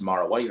announced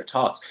tomorrow. What are your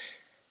thoughts?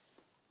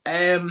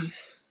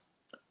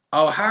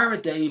 O'Hara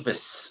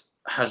Davis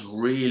has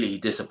really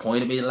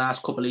disappointed me the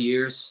last couple of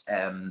years.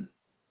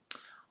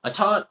 I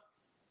thought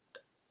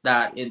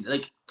that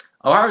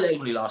O'Hara Davis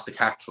when he lost to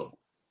Cactrell,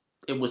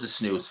 it was a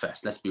snooze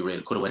fest. Let's be real,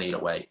 it could have went either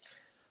way.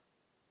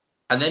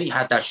 And then he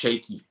had that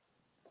shaky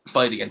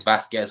fight against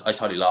Vasquez. I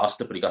thought he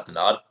lost it, but he got the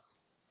nod.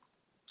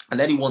 And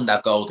then he won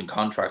that golden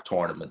contract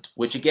tournament,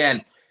 which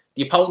again,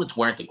 the opponents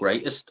weren't the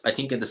greatest. I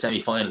think in the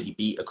semi-final he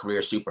beat a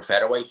career super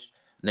featherweight,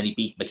 and then he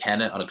beat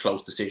McKenna on a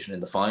close decision in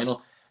the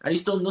final, and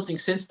he's done nothing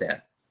since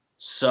then.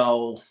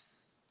 So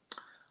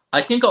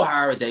I think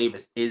O'Hara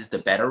Davis is the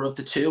better of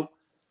the two.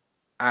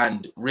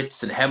 And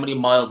Ritson, how many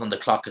miles on the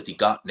clock has he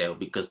got now?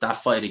 Because that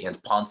fight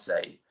against Ponce,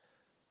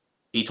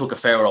 he took a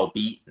fair old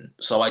beating.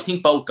 So I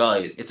think both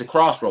guys, it's a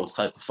crossroads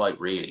type of fight,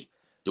 really.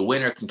 The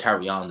winner can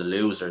carry on. The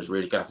loser is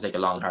really going to have to take a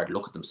long, hard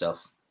look at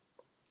themselves.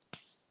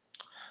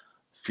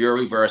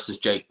 Fury versus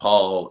Jake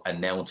Paul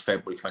announced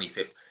February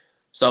 25th.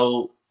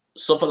 So,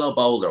 Buffalo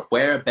Boulder,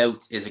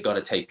 whereabouts is it going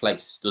to take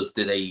place?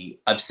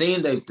 I've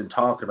seen they've been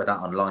talking about that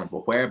online,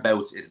 but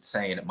whereabouts is it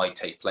saying it might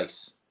take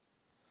place?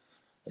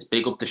 It's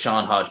big up to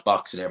Sean Hodge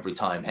boxing every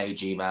time. Hey,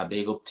 G-Man,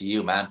 big up to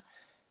you, man.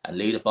 And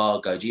lead the ball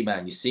guy,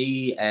 G-Man. You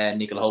see,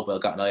 Nicola Hopewell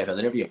got an IFL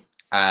interview.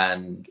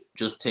 And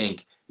just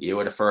think, you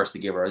were the first to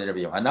give her an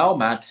interview. I know,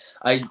 man.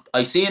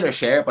 I seen her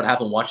share, but I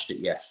haven't watched it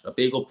yet. A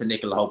big up to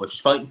Nicola Hopewell. She's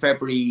fighting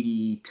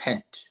February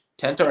 10th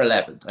or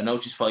 11th. I know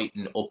she's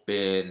fighting up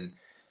in,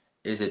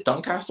 is it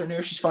Doncaster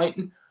near she's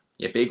fighting?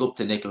 Yeah, big up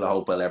to Nicola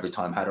Hopewell every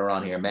time. Had her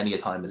on here many a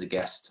time as a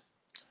guest.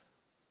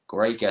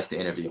 Great guest to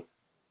interview.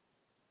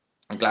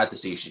 I'm glad to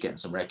see she's getting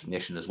some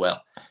recognition as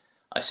well.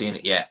 I seen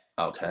it, yeah.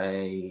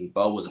 Okay.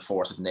 Bo was a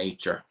force of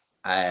nature.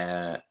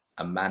 A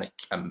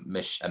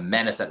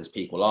menace at his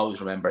peak. We'll always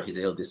remember his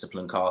ill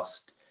discipline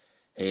cost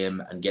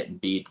him and getting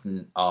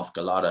beaten off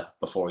Galata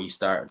before he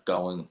started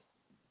going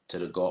to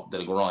the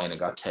groin and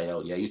got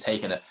KO'd. Yeah, he was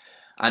taking it.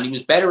 And he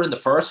was better in the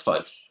first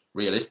fight,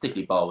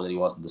 realistically, Bo, than he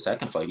was in the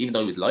second fight, even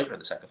though he was lighter in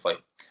the second fight.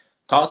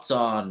 Thoughts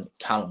on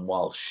Callum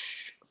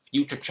Walsh,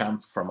 future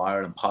champ from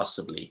Ireland,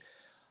 possibly.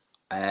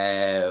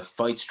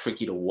 Fight's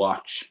tricky to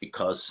watch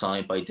because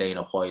signed by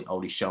Dana White,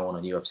 only shown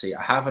on UFC.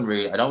 I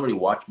don't really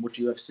watch much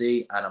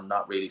UFC, and I'm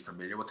not really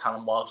familiar with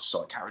Callum Walsh,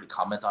 so I can't really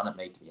comment on it,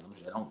 mate, to be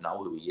honest. I don't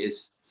know who he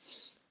is.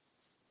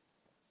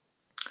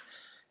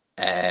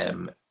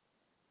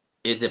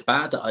 Is it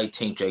bad that I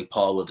think Jake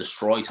Paul will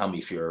destroy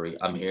Tommy Fury?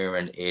 I'm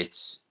hearing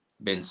it's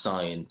been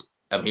signed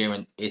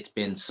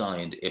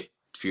if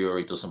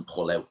Fury doesn't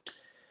pull out.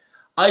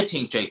 I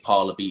think Jake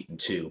Paul will beat him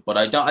too, but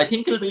I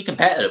think it'll be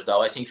competitive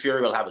though. I think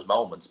Fury will have his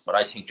moments, but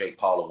I think Jake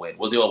Paul will win.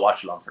 We'll do a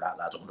watch along for that,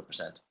 lads,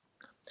 100%.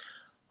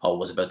 Oh, it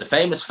was about the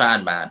famous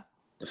fan man.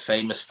 The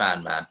famous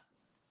fan man.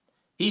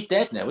 He's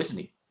dead now, isn't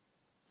he?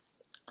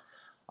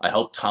 I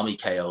hope Tommy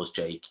KOs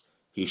Jake.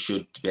 He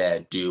should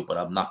do, but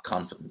I'm not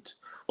confident.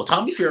 Well,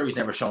 Tommy Fury's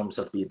never shown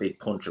himself to be a big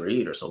puncher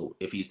either, so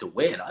if he's to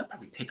win, I'd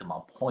probably pick him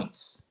on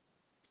points.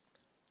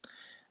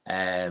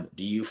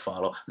 Do you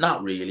follow?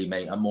 Not really,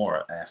 mate. I'm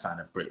more a fan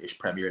of British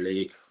Premier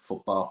League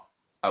football.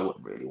 I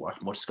wouldn't really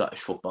watch much Scottish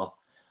football.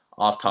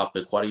 Off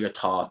topic, what are your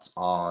thoughts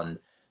on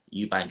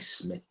Eubank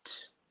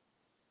Smith?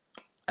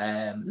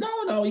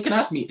 No, you can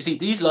ask me. See,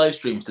 these live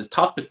streams, the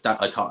topic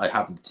that I thought I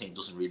have in the team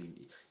doesn't really.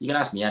 You can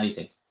ask me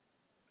anything.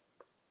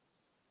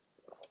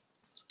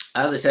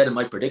 As I said in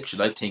my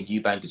prediction, I think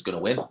Eubank is going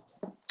to win.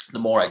 The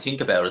more I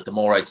think about it, the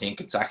more I think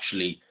it's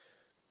actually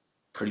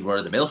pretty run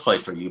of the mill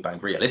fight for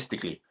Eubank,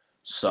 realistically.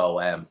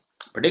 So,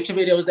 prediction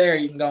videos there,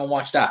 you can go and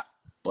watch that.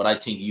 But I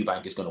think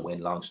Eubank is going to win.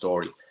 Long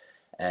story.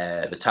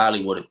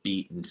 Vitali would have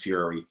beaten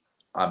Fury.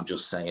 I'm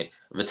just saying.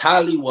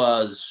 Vitali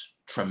was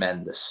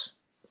tremendous.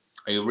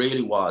 He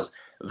really was.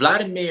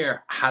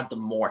 Vladimir had the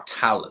more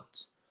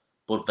talent,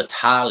 but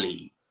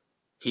Vitali,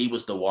 he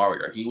was the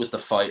warrior. He was the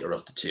fighter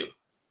of the two.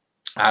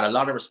 I had a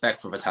lot of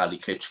respect for Vitali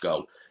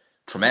Klitschko.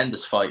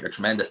 Tremendous fighter,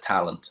 tremendous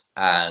talent.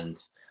 And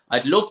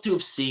I'd love to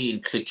have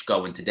seen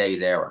Klitschko in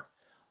today's era.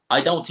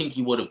 I don't think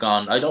he would have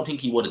gone. I don't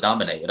think he would have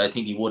dominated. I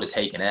think he would have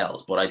taken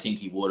L's, but I think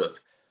he would have.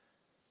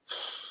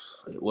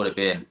 It would have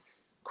been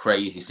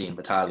crazy seeing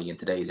Vitali in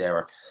today's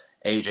era.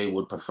 AJ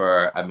would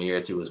prefer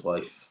Amir to his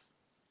wife.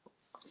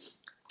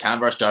 Cam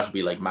versus Josh would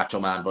be like Macho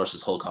Man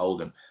versus Hulk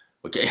Hogan.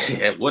 Okay,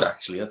 it would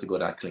actually. That's a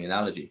good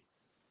analogy.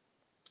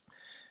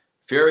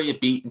 Fury had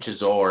beaten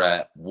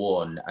Chisora,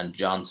 won, and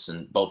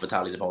Johnson, both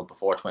Vitali's opponents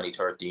before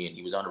 2013.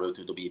 He was on the road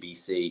to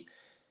WBC.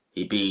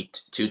 He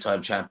beat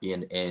two-time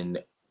champion in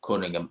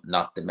Cunningham,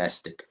 not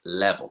domestic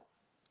level.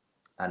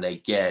 And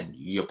again,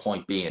 your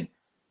point being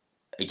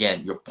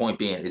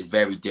is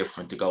very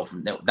different to go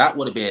from. Now, that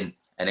would have been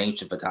an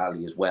ancient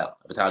Vitali as well.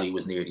 Vitali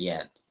was near the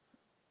end.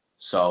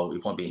 So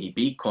your point being, he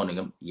beat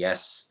Cunningham,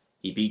 yes.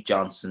 He beat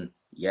Johnson,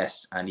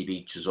 yes. And he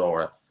beat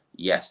Chisora,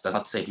 yes. That's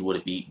not to say he would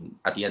have beaten.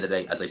 At the end of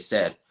the day, as I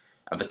said,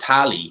 and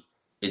Vitali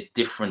is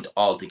different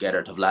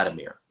altogether to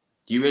Vladimir.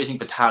 Do you really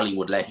think Vitali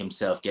would let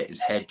himself get his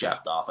head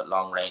jabbed off at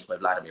long range by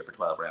Vladimir for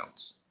 12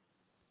 rounds?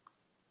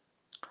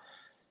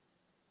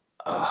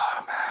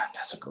 Oh, man,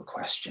 that's a good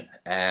question.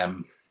 I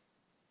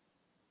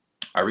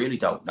really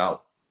don't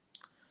know.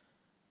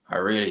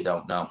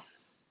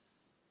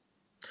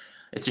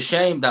 It's a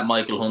shame that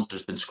Michael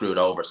Hunter's been screwed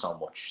over so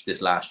much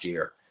this last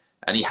year.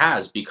 And he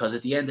has, because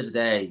at the end of the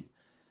day,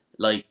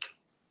 like,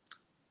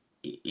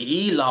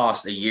 he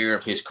lost a year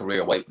of his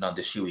career waiting on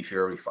this Hughie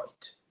Fury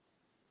fight.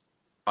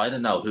 I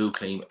don't know who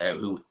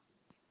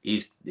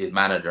he's his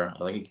manager. I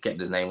think he's getting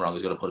his name wrong.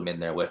 He's going to put him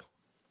in there with.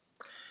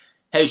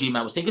 Hey,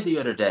 G-Man, I was thinking the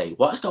other day,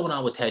 what is going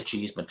on with Ted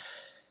Cheeseman?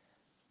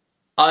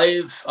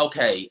 I'm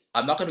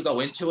not going to go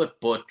into it,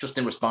 but just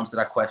in response to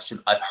that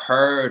question, I've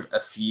heard a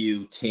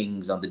few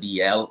things on the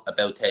DL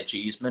about Ted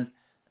Cheeseman.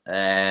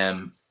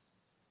 I'm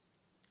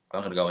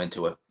not going to go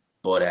into it,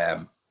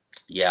 but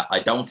yeah, I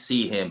don't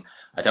see him.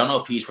 I don't know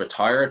if he's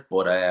retired,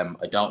 but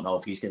I don't know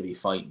if he's going to be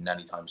fighting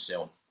anytime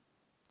soon.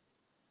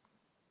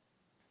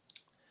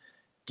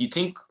 Do you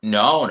think?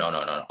 No.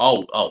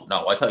 Oh,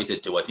 no. I thought you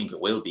said do. I think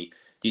it will be.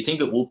 Do you think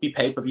it would be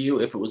pay-per-view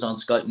if it was on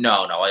Sky?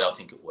 No. I don't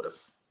think it would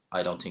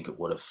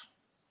have.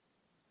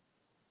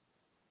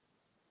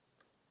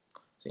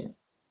 See?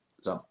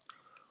 So,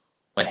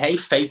 when Hay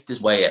faked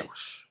his way out,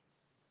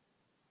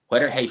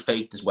 whether Hay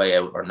faked his way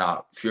out or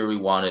not, Fury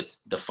wanted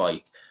the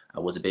fight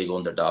and was a big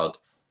underdog.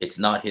 It's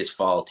not his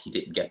fault he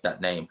didn't get that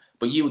name.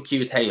 But you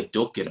accused Hay of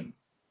ducking him.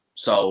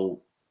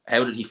 So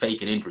how did he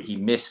fake an injury? He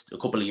missed a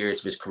couple of years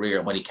of his career,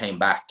 and when he came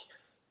back,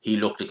 he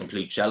looked a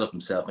complete shell of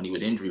himself, and he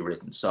was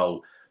injury-ridden.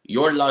 So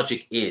your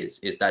logic is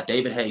that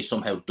David Hay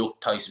somehow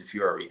ducked Tyson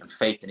Fury and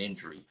faked an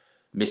injury,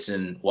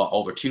 missing,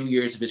 over 2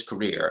 years of his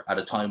career at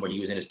a time where he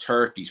was in his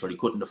 30s, where he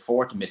couldn't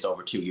afford to miss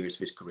over 2 years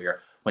of his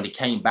career. When he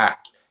came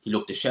back, he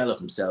looked a shell of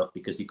himself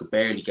because he could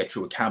barely get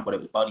through a camp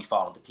without his body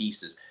falling to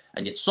pieces.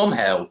 And yet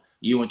somehow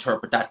you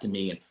interpret that to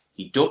mean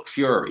he ducked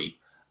Fury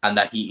and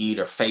that he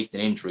either faked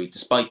an injury,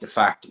 despite the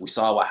fact that we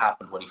saw what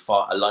happened when he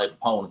fought a live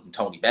opponent in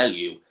Tony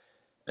Bellew.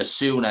 As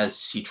soon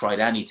as he tried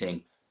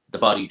anything, the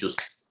body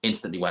just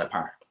instantly went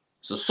apart.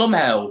 So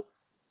somehow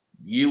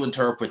you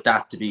interpret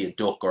that to be a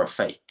duck or a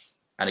fake.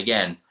 And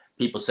again,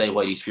 people say,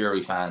 why these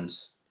Fury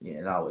fans,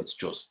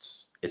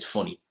 it's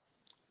funny.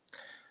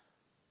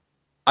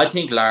 I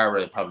think Lara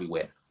will probably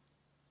win,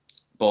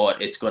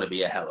 but it's going to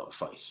be a hell of a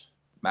fight.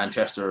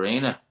 Manchester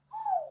Arena,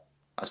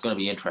 that's going to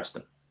be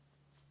interesting.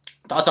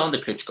 Thoughts on the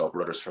Klitschko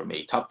brothers for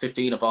me. Top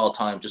 15 of all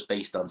time, just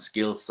based on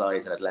skill,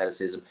 size, and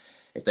athleticism.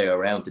 If they were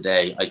around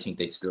today, I think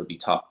they'd still be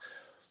top.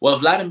 Well,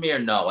 Vladimir,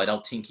 no, I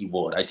don't think he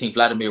would. I think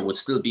Vladimir would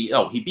still be,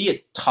 he'd be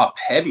a top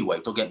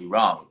heavyweight, don't get me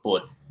wrong,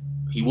 but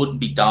he wouldn't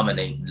be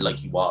dominating like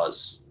he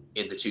was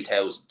in the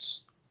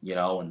 2000s,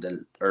 in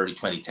the early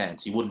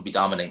 2010s. He wouldn't be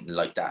dominating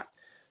like that.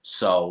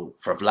 So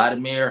for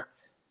Vladimir,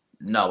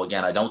 no,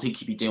 again, I don't think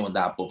he'd be doing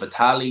that. But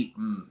Vitali,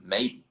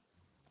 maybe.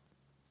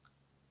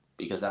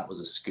 Because that was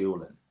a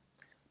schooling.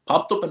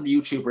 Popped up on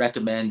YouTube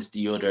recommends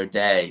the other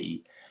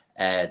day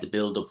the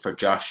build-up for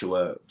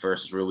Joshua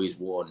versus Ruiz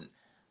 1.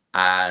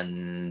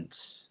 And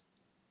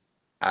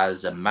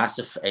as a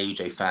massive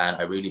AJ fan,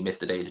 I really missed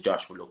the days of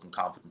Joshua looking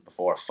confident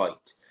before a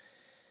fight.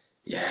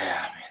 Yeah,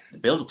 man, the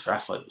build-up for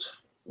that fight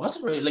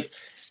wasn't really like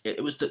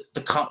it was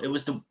it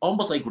was the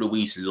almost like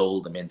Ruiz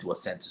lulled them into a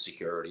sense of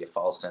security, a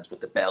false sense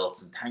with the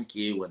belts and thank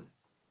you, and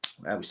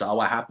we saw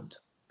what happened.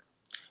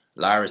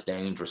 Lara's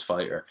dangerous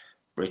fighter.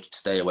 Bridge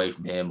stay away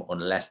from him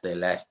unless they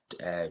let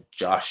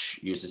Josh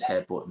use his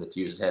headbutt and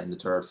use his head in the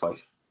third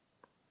fight.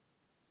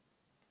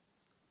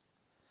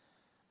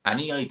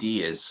 Any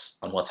ideas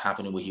on what's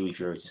happening with Hughie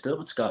Fury? Is he still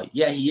with Sky?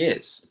 Yeah, he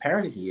is.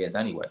 Apparently he is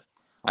anyway.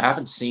 I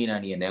haven't seen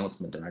any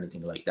announcement or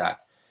anything like that.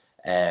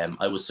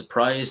 I was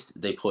surprised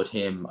they put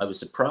him. I was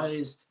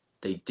surprised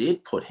they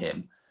did put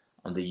him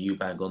on the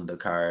Eubank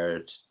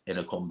undercard in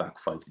a comeback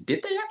fight.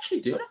 Did they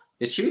actually do that?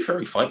 Is Hughie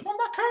Fury fighting on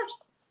that card?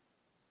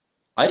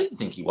 I didn't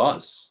think he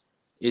was.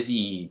 Is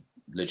he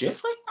legit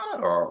fighting on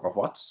it, or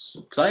what's?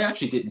 Because I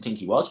actually didn't think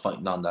he was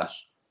fighting on that.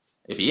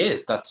 If he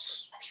is,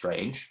 that's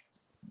strange.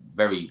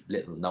 Very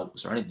little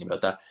notice or anything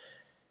about that.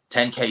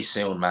 10K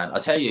soon, man. I'll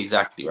tell you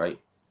exactly, right?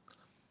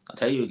 I'll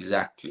tell you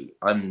exactly.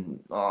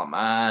 Oh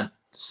man,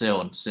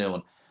 soon.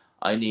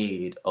 I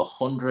need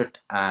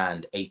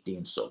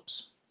 118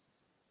 subs.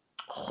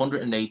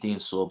 118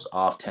 subs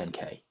off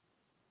 10K.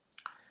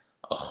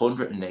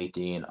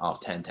 118 off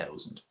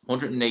 10,000.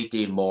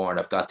 118 more, and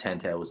I've got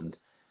 10,000,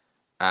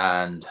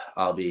 and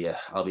I'll be a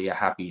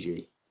happy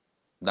G.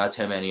 That's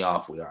how many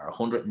off we are.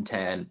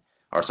 110,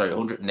 or sorry,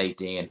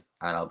 118,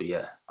 and I'll be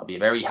a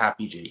very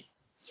happy G.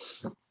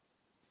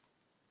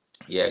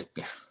 Yeah,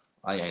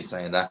 I ain't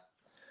saying that.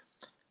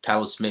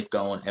 Cal Smith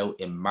going out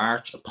in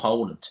March.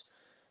 Opponent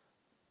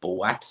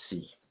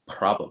Boatsi,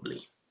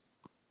 probably,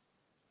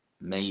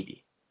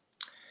 maybe.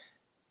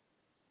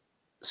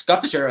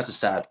 Scott Fitzgerald's a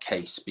sad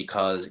case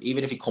because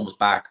even if he comes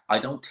back, I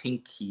don't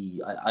think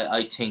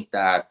I think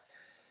that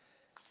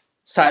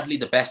sadly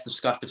the best of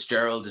Scott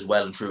Fitzgerald is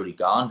well and truly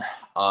gone.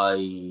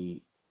 I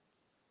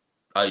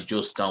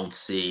just don't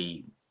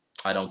see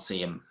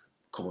him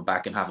coming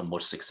back and having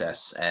much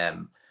success.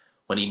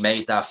 When he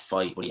made that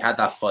fight, when he had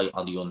that fight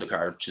on the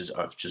undercard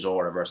of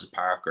Chisora versus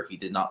Parker, he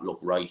did not look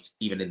right,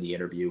 even in the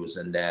interviews.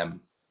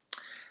 And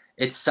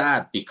it's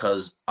sad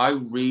because I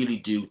really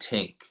do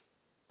think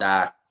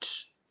that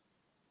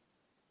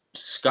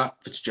Scott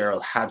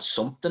Fitzgerald had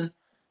something,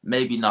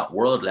 maybe not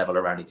world level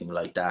or anything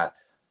like that,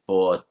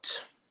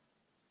 but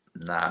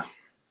nah,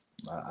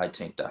 I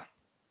think that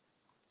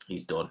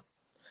he's done.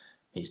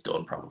 He's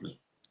done probably.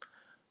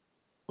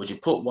 Would you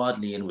put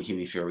Wadley in with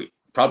Hughie Fury?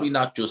 Probably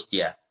not just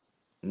yet.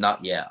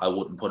 Not yet. I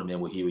wouldn't put him in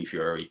with Hughie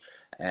Fury.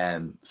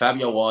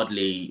 Fabio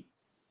Wadley,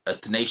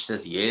 as tenacious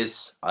as he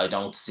is, I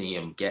don't see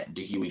him getting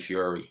to Hughie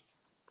Fury.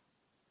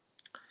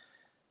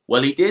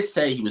 Well, he did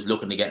say he was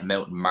looking to get him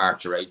out in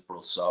March or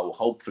April, so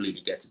hopefully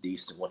he gets a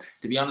decent one.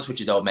 To be honest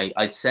with you though, mate,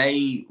 I'd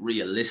say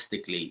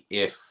realistically,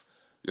 if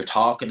you're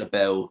talking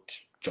about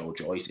Joe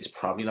Joyce, it's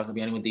probably not going to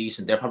be anyone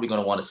decent. They're probably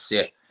going to want to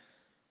sit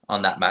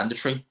on that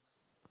mandatory.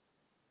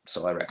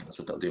 So I reckon that's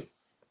what they'll do.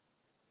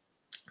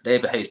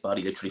 David Hayes'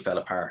 body literally fell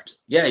apart.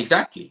 Yeah,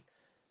 exactly.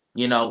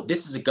 You know,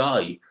 this is a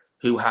guy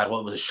who had,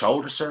 what was it,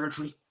 shoulder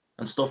surgery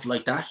and stuff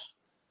like that.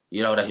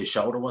 You know, that his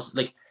shoulder was,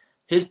 like,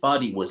 his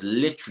body was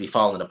literally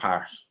falling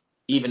apart.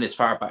 Even as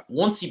far back.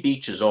 Once he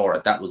beat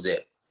Chisora, that was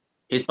it.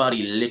 His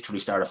body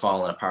literally started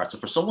falling apart. So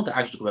for someone to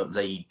actually come out and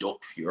say he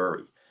ducked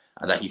Fury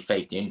and that he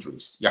faked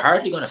injuries, you're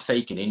hardly going to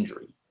fake an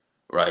injury,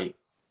 right?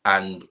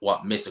 And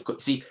miss a...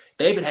 See,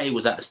 David Haye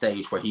was at the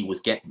stage where he was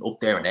getting up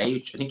there in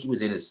age. I think he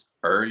was in his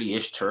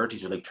early-ish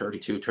 30s, or like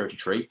 32,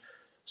 33.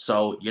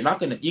 So you're not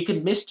going to... You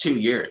can miss 2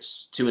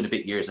 years, 2 and a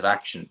bit years of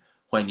action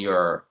when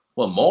you're...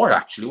 Well, more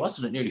actually.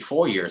 Wasn't it nearly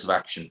 4 years of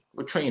action?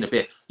 We're 3 and a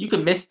bit. You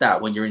can miss that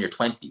when you're in your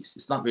 20s.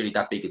 It's not really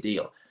that big a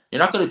deal. You're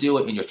not going to do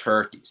it in your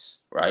 30s,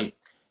 right?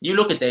 You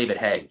look at David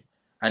Haye,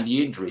 and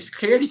the injuries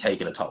clearly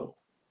taking a toll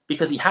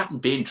because he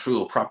hadn't been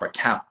through a proper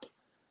camp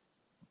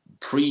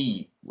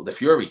pre the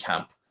Fury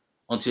camp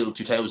until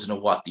 2000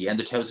 and what, the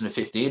end of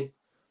 2015.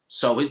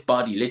 So his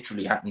body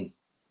literally had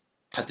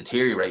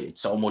deteriorated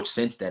so much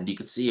since then. You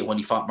could see it when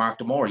he fought Mark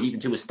Demore, even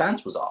to his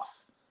stance was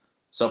off.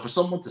 So for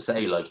someone to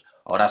say like,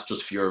 oh, that's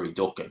just Fury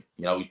ducking,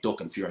 you know, he's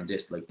ducking Fury and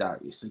this like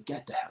that, you say,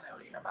 get the hell out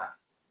of here, man.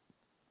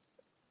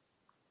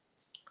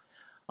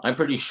 I'm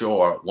pretty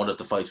sure one of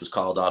the fights was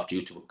called off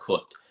due to a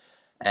cut.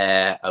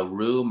 A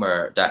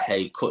rumor that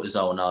Haye cut his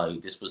own eye.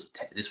 This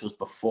was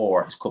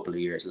before his couple of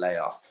years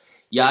layoff.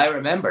 Yeah, I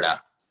remember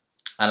that.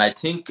 And I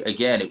think,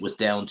 again, it was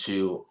down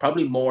to,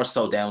 probably more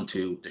so down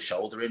to the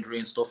shoulder injury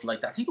and stuff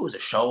like that. I think it was a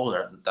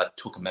shoulder that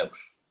took him out.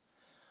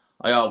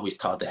 I always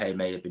thought that Haye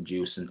may have been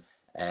juicing.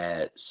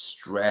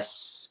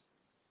 Stress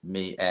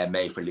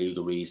may for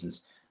legal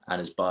reasons. And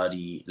his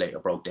body later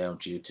broke down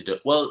due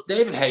to well,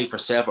 David Haye for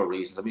several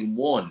reasons. I mean,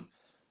 one,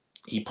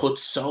 he put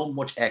so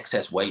much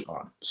excess weight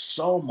on.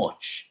 So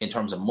much in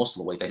terms of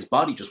muscle weight that his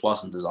body just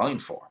wasn't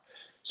designed for.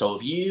 So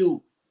if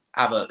you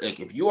have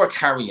if you are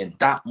carrying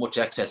that much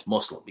excess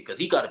muscle, because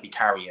he got to be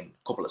carrying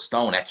a couple of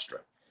stone extra,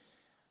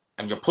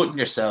 and you're putting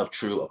yourself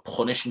through a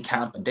punishing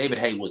camp, and David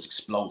Haye was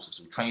explosive,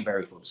 so he trained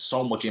very well,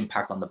 so much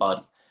impact on the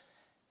body,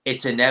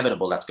 it's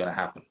inevitable that's going to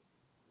happen.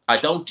 I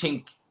don't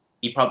think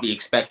he probably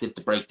expected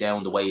to break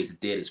down the way as it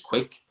did as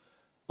quick,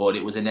 but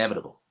it was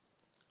inevitable.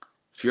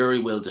 Fury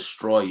will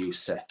destroy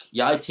Usyk.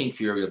 Yeah, I think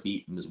Fury will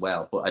beat him as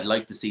well, but I'd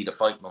like to see the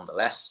fight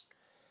nonetheless.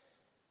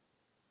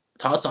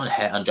 Thoughts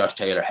on Josh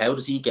Taylor? How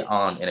does he get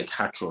on in a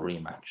Catterall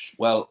rematch?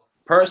 Well,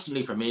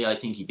 personally for me, I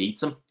think he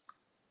beats him.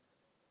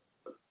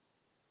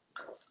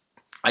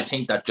 I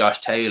think that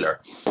Josh Taylor,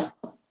 the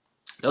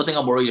other thing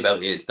I'm worried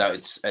about is that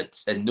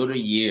it's another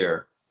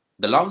year.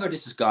 The longer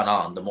this has gone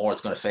on, the more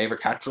it's going to favour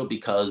Catterall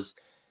because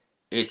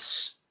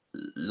it's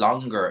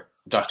longer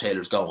Josh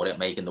Taylor's going without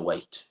making the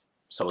weight.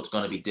 So it's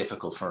going to be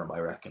difficult for him, I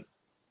reckon.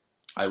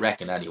 I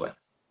reckon anyway.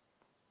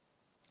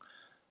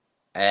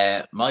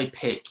 My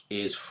pick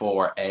is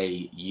for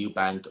a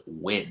Eubank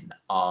win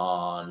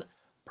on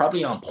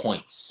probably on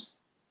points.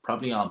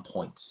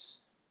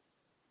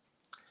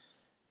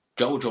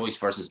 Joe Joyce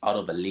versus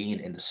Otto Wallin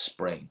in the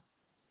spring.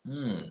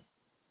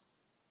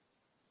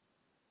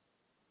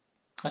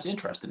 That's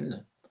interesting, isn't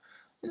it?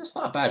 It's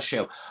not a bad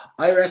show.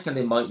 I reckon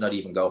they might not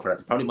even go for that.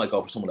 They probably might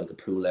go for someone like a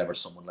Pulev or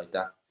someone like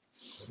that.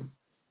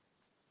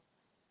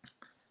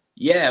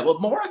 Yeah, well,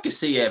 Morak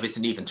Gassiev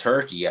isn't even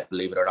 30 yet,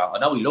 believe it or not. I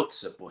know he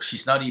looks it, but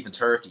he's not even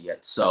 30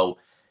 yet. So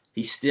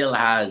he still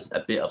has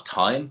a bit of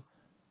time.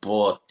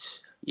 But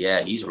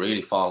yeah, he's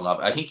really fallen off.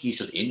 I think he's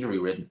just injury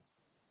ridden.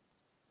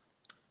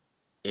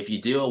 If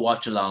you do a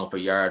watch along for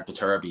Yard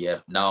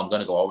Beterbiev, now I'm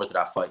going to go over to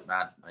that fight,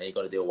 man. I ain't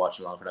going to do a watch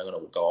along for it. I'm going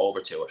to go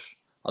over to it.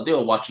 I'll do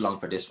a watch along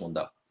for this one,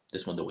 though.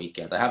 This one the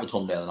weekend. I have a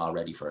thumbnail all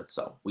ready for it,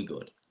 so we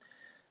good.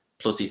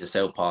 Plus, he's a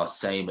southpaw,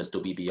 same as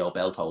WBO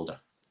belt holder.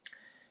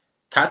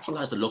 Catterall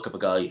has the look of a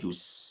guy who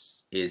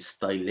is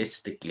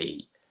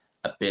stylistically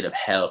a bit of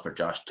hell for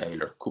Josh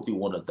Taylor. Could be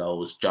one of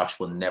those Josh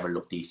will never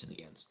look decent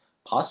against.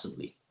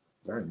 Possibly.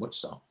 Very much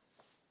so.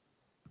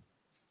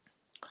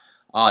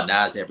 Oh,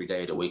 Naz every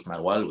day of the week,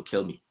 man. Wilder would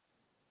kill me.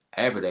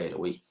 Every day of the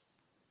week.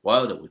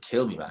 Wilder would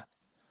kill me, man.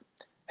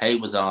 Hay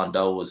was on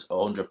those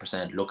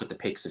 100%. Look at the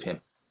pics of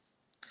him.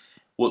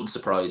 Wouldn't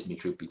surprise me,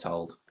 truth be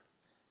told.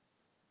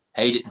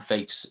 Hay didn't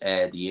fake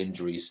the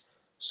injuries.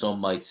 Some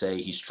might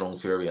say he strung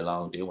Fury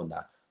along doing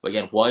that. But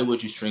again, why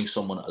would you string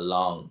someone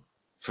along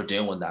for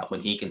doing that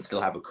when he can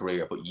still have a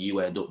career, but you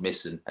end up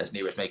missing, as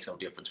near as makes no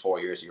difference, 4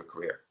 years of your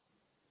career?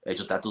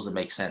 That doesn't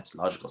make sense,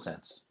 logical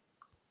sense.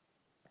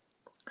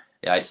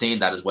 Yeah, I seen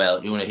that as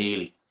well. Una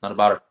Healy, not a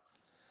bother.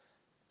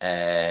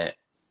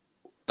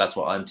 That's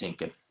what I'm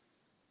thinking.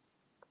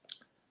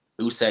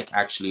 Usyk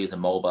actually is a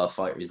mobile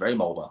fighter. He's very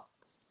mobile.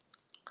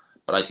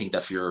 But I think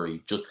that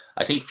Fury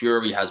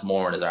has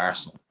more in his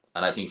arsenal.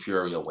 And I think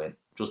Fury will win.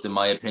 Just in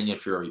my opinion,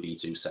 Fury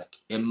beats Usyk.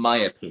 In my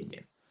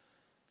opinion.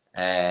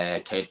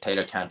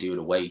 Taylor can't do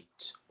the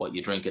weight. What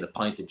you drink in a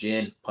pint of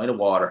gin, pint of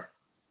water.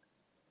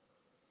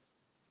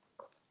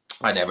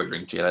 I never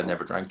drink gin. I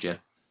never drank gin.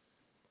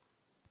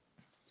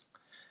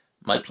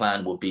 My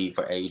plan would be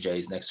for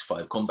AJ's next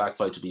 5 comeback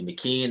fights to be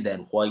McKean,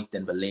 then White,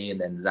 then Wallin,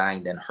 then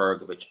Zhang, then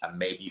Hrgovic, and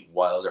maybe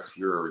Wilder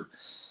Fury.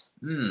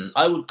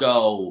 I would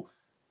go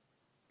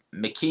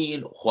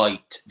McKean,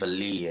 White,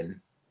 Wallin,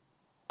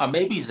 or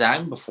maybe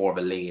Zhang before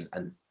Wallin,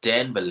 and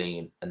then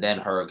Wallin, and then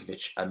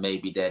Hrgovic, and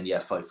maybe then,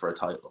 fight for a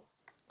title.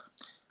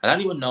 And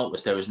anyone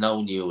noticed there is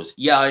no news?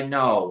 Yeah, I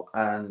know,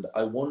 and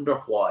I wonder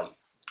why.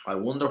 I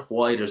wonder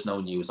why there's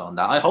no news on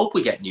that. I hope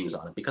we get news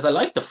on it, because I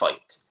like the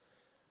fight.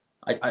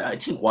 I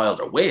think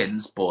Wilder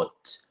wins,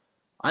 but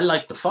I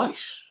like the fight.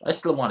 I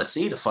still want to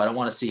see the fight. I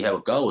want to see how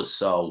it goes.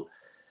 So,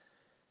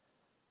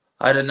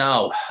 I don't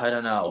know.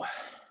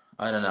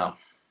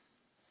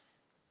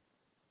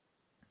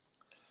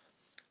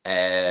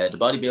 The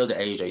bodybuilder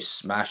AJ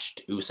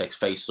smashed Usyk's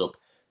face up.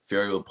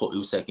 Fury will put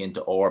Usyk into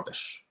orbit.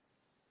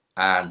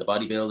 And the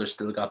bodybuilder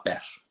still got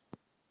bet.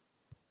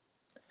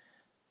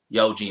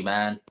 Yo,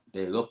 G-Man,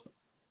 big up.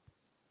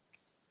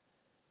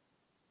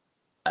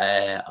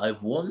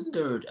 I've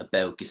wondered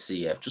about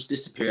Gassiev. Just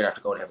disappeared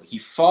after going to heaven. He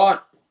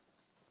fought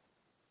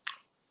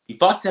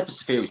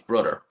Cephalus Fury's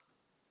brother.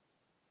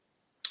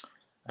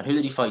 And who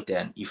did he fight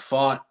then? He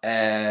fought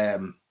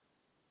did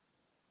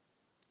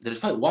he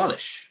fight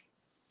Wallish?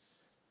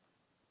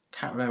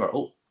 Can't remember.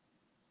 Oh,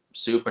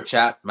 super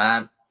chat,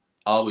 man.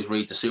 Always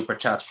read the super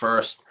chats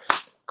first.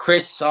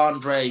 Chris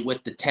Andre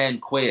with the 10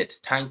 quid.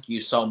 Thank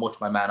you so much,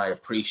 my man. I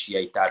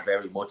appreciate that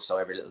very much. So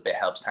every little bit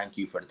helps. Thank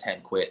you for the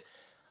 10 quid.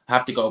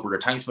 Have to go, brother.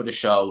 Thanks for the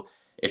show.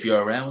 If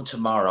you're around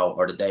tomorrow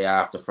or the day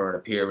after for an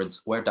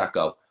appearance, where'd that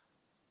go?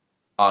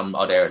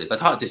 Oh, there it is. I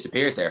thought it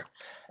disappeared there.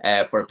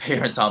 For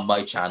appearance on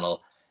my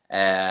channel,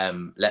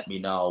 let me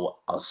know.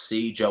 I'll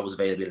see Joe's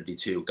availability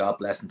too. God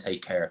bless and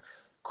take care.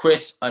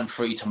 Chris, I'm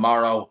free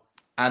tomorrow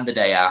and the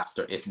day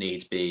after if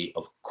needs be.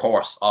 Of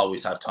course,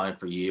 always have time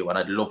for you. And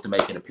I'd love to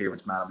make an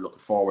appearance, man. I'm looking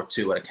forward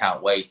to it. I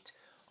can't wait.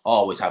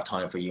 Always have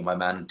time for you, my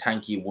man. And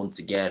thank you once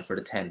again for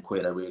the 10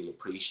 quid. I really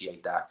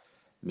appreciate that.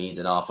 Means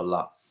an awful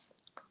lot.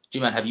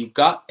 G-Man, have you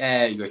got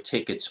your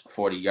tickets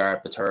for the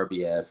Yard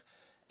Beterbiev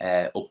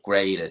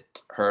upgraded?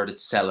 Heard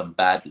it's selling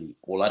badly.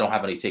 Well, I don't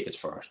have any tickets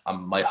for it.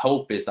 My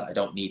hope is that I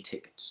don't need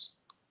tickets,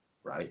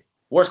 right?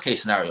 Worst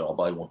case scenario, I'll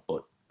buy one,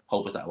 but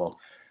hope is that I won't.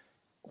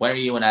 When are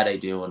you and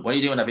Ade doing? When are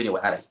you doing that video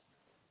with Ade?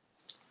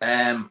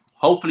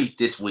 Hopefully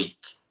this week.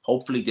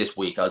 Hopefully this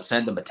week I'll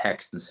send him a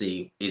text and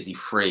see is he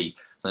free.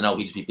 I know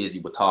he'd just be busy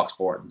with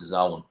TalkSport and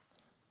DAZN.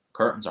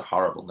 Curtains are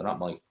horrible. They're not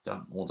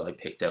the ones I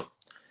picked out.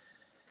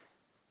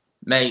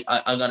 Mate,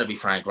 I'm gonna be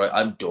frank, right?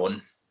 I'm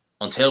done.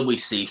 Until we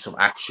see some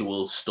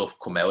actual stuff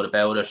come out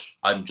about it,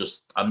 I'm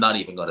not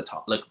even gonna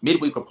talk. Like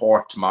midweek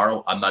report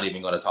tomorrow, I'm not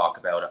even gonna talk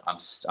about it.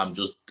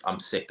 I'm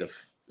sick of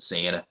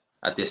seeing it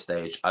at this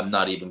stage. I'm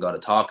not even gonna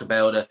talk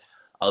about it.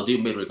 I'll do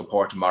midweek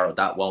report tomorrow.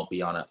 That won't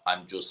be on it.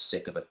 I'm just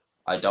sick of it.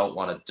 I don't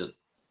want to.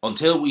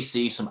 Until we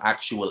see some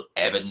actual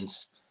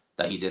evidence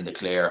that he's in the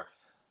clear,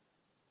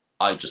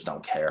 I just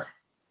don't care.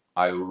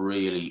 I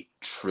really,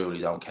 truly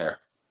don't care.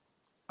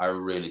 I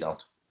really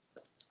don't.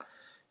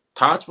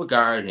 Thoughts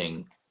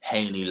regarding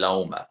Haney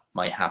Loma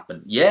might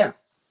happen. Yeah,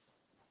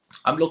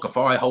 I'm looking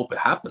for. I hope it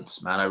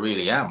happens, man. I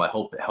really am. I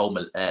hope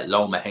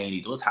Loma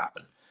Haney does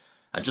happen.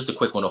 And just a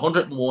quick one: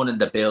 101 in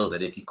the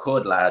building. If you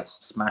could, lads,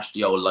 smash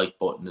the old like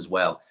button as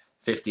well.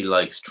 50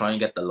 likes. Try and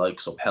get the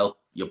likes up. Help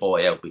your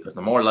boy out, because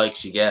the more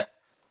likes you get,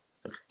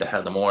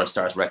 the more it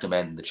starts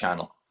recommending the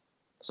channel.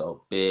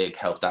 So big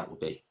help that would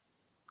be.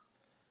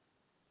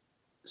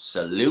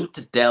 Salute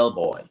to Del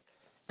Boy.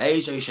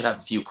 AJ should have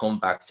a few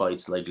comeback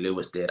fights like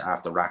Lewis did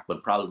after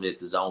Rackman. Problem is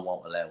DAZN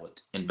won't allow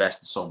it.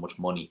 Invested so much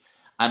money.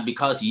 And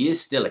because he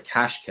is still a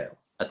cash cow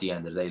at the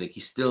end of the day, like he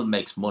still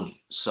makes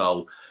money.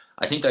 So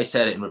I think I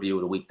said it in review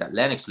of the week that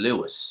Lennox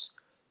Lewis,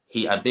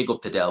 I big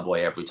up to Del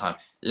Boy every time.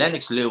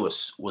 Lennox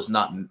Lewis was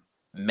not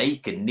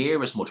making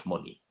near as much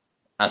money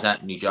as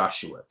Anthony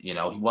Joshua. You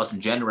know, he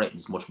wasn't generating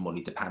as much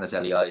money to Panis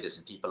Eliadis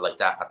and people like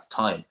that at the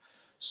time.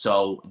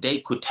 So they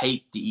could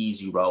take the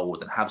easy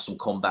road and have some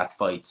comeback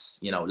fights,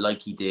 you know,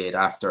 like he did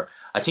after,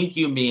 I think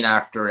you mean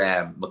after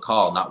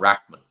McCall, not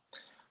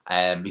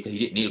Rackman, because he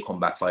didn't need a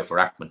comeback fight for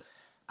Rackman.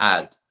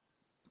 And,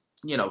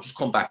 you know, just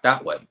come back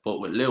that way. But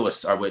with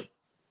Lewis or with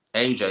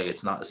AJ,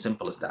 it's not as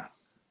simple as that.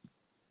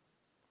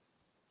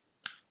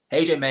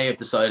 AJ may have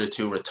decided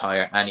to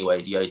retire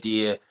anyway. The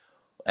idea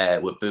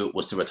with Boot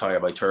was to retire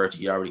by 30.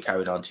 He already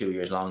carried on 2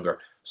 years longer,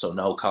 so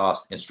no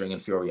cost in stringing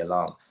Fury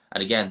along.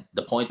 And again,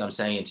 the point I'm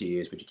saying to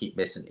you is, what you keep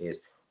missing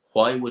is,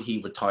 why would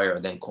he retire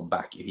and then come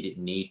back if he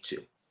didn't need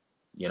to?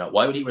 You know,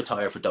 why would he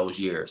retire for those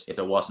years if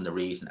there wasn't a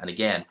reason? And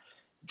again,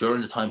 during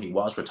the time he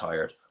was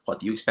retired, what,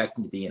 do you expect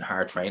him to be in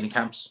hard training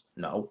camps?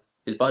 No.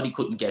 His body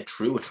couldn't get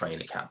through a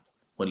training camp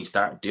when he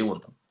started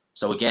doing them.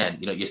 So again,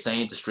 you know, you're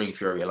saying to string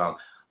Fury along.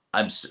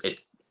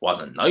 It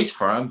wasn't nice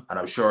for him, and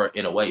I'm sure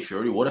in a way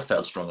Fury would have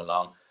felt strung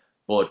along,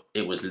 but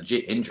it was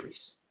legit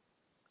injuries.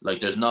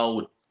 Like, there's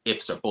no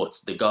ifs or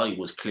buts. The guy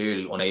was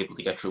clearly unable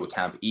to get through a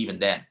camp even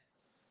then.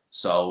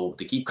 So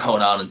to keep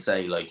going on and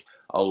say like,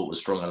 oh, it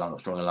was strung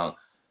along.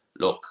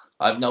 Look,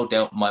 I've no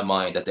doubt in my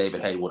mind that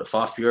David Haye would have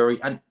fought Fury.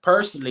 And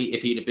personally,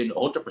 if he'd have been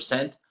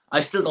 100%, I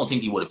still don't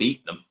think he would have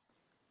beaten him.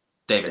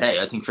 David Haye,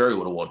 I think Fury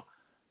would have won.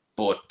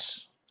 But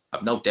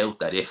I've no doubt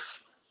that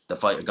if the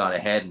fight had gone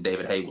ahead and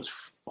David Haye was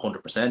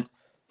 100%,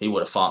 he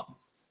would have fought him.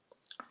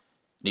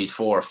 Needs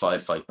 4 or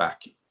 5 fight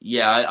back.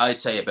 Yeah, I'd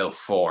say about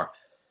 4.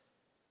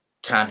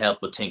 Can't help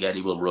but think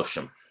Eddie will rush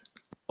him.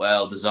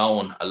 Well,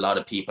 DAZN, a lot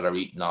of people are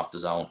eating off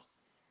DAZN.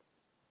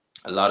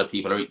 A lot of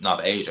people are eating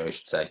off AJ, I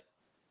should say.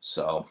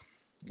 So,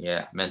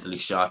 yeah, mentally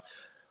shot.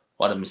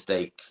 What a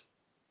mistake.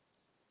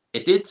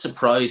 It did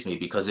surprise me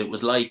because it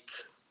was like,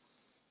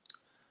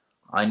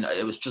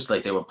 it was just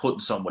like they were putting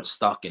so much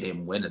stock in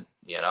him winning,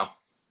 you know.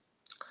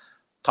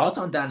 Thoughts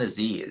on Dan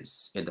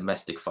Aziz in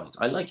domestic fights?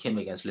 I like him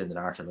against Lyndon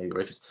Arthur, maybe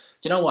Richards.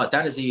 Do you know what?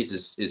 Dan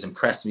Aziz is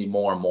impressing me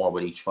more and more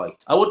with each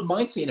fight. I wouldn't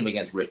mind seeing him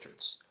against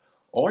Richards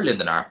or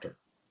Lyndon Arthur.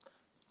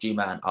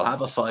 G-man, I'll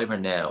have a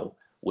 $5 now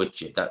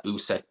with you that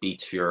Usyk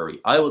beats Fury.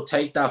 I will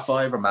take that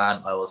 $5,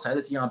 man. I will send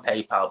it to you on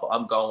PayPal, but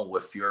I'm going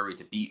with Fury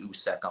to beat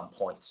Usyk on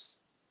points.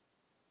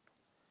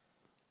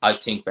 I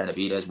think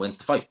Benavidez wins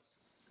the fight.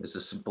 It's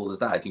as simple as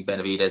that. I think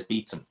Benavidez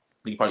beats him. I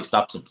think he probably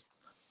stops him.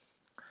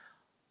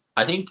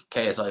 I think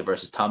KSI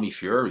versus Tommy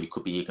Fury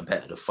could be a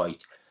competitive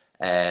fight,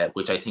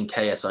 which I think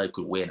KSI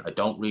could win. I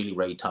don't really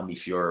rate Tommy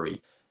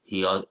Fury.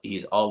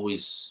 He's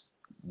always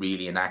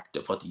really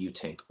inactive. What do you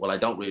think? Well, I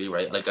don't really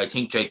rate. Like, I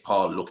think Jake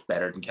Paul looked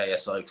better than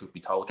KSI, truth be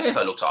told.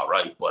 KSI looks all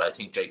right, but I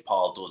think Jake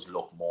Paul does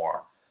look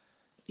more.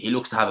 He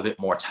looks to have a bit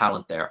more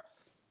talent there.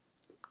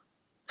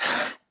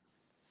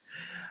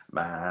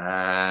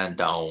 Man,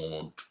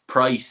 don't.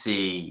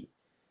 Pricey.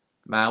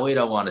 Man, we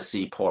don't want to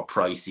see poor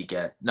Pricey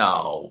get...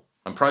 No.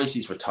 And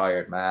Pricey's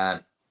retired,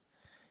 man.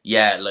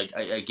 Yeah, like,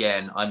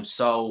 again, I'm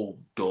so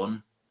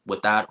done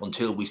with that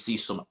until we see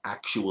some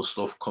actual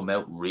stuff come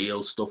out,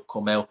 real stuff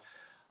come out.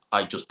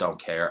 I just don't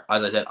care.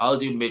 As I said, I'll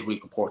do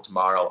midweek report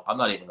tomorrow. I'm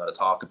not even going to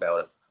talk about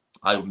it.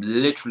 I'm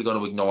literally going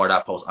to ignore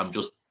that post. I'm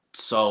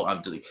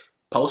deleting.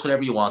 Post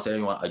whatever you want,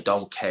 everyone. I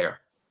don't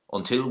care.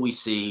 Until we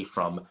see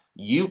from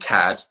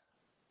UCAD, I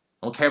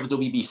don't care about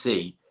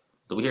WBC,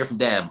 until we hear from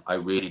them, I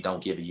really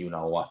don't give a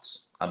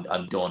you-know-whats.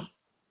 I'm done.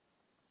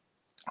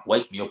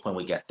 Wake me up when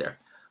we get there.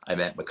 I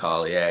meant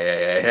McCall.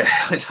 Yeah.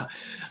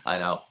 I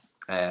know.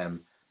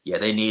 Yeah,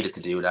 they needed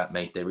to do that,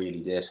 mate. They really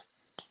did.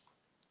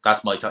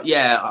 That's my thought.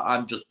 Yeah,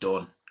 I'm just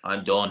done.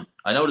 I'm done.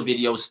 I know the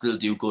videos still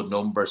do good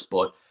numbers,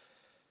 but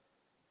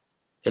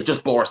it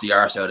just bores the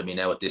arse out of me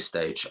now at this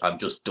stage. I'm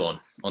just done.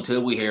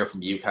 Until we hear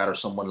from UCAT or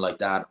someone like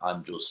that,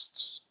 I'm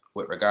just,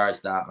 with regards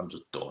to that, I'm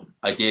just done.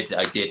 I did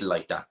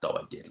like that though.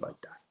 I did like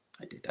that.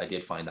 I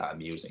did find that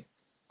amusing.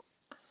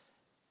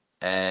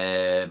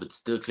 But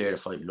still clear to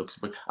fight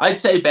Luxembourg. I'd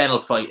say Ben will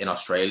fight in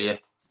Australia,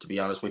 to be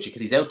honest with you,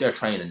 because he's out there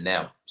training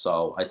now.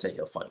 So I'd say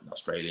he'll fight in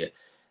Australia.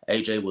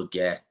 AJ will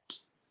get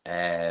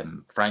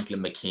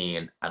Franklin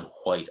McKean and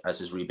White as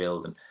his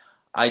rebuilding.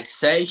 I'd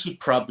say he'd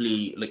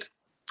probably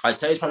I'd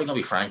say it's probably gonna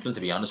be Franklin,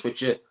 to be honest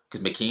with you,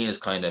 because McKean is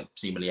kind of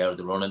seemingly out of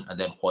the running, and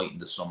then White in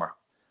the summer.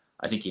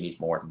 I think he needs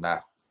more than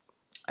that.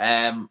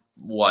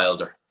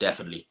 Wilder,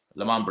 definitely.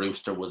 Lamont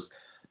Brewster was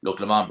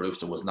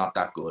not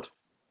that good.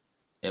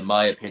 In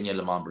my opinion,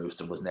 Lamont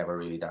Brewster was never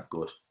really that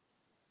good.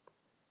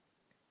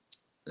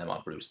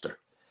 Lamont Brewster.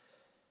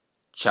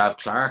 Chav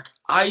Clark.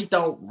 I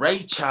don't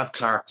rate Chav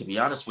Clark, to be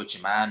honest with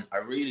you, man. I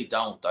really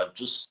don't.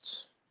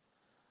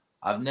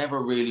 I've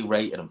never really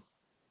rated him.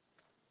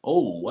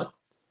 Oh, what?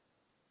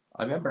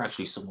 I remember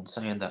actually someone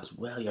saying that as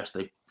well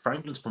yesterday.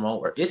 Franklin's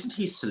promoter. Isn't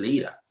he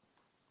Salida?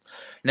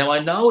 Now, I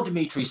know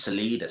Dimitri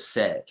Salida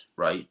said,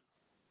 right,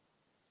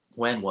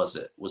 when was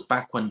it? It was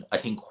back when I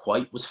think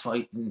White was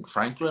fighting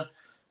Franklin,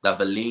 that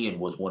Valeen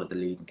was one of the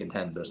leading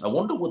contenders. I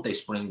wonder would they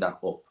spring that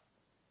up?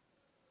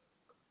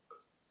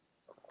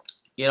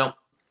 You know,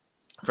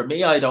 for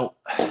me, I don't.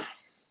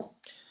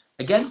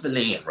 Against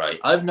Valeen, right,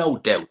 I've no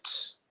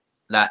doubts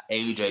that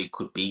AJ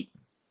could beat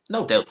him.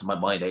 No doubts in my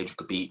mind AJ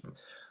could beat him.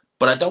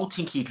 But I don't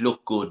think he'd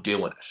look good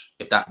doing it,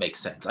 if that makes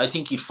sense. I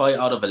think he'd fight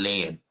out of a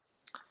lane,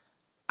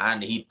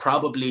 and he'd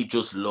probably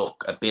just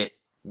look a bit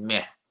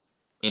meh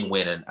in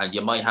winning. And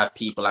you might have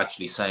people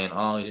actually saying,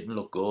 oh, he didn't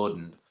look good,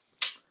 and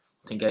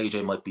I think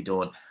AJ might be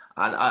doing.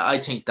 And I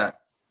think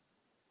that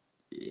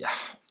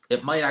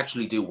it might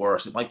actually do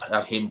worse. It might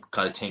have him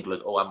kind of think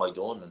like, oh, am I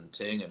done? And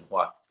thing, and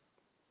what?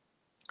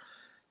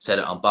 Said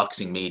it on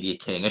Boxing Media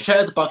King. And shout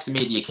out to Boxing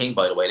Media King,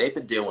 by the way. They've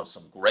been doing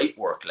some great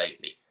work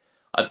lately.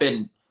 I've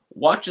been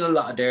watching a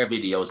lot of their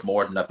videos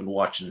more than I've been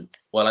watching.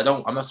 Well,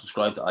 I'm not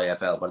subscribed to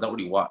IFL, but I don't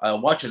really watch. I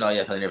watch an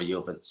IFL interview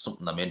if it's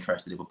something I'm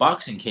interested in. But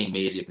Boxing King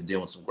Media have been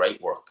doing some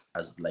great work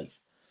as of late.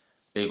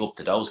 Big up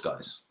to those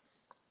guys.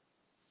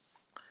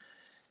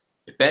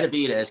 If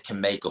Benavidez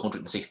can make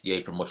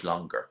 168 for much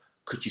longer,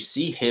 could you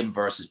see him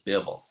versus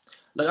Bivol?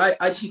 Like,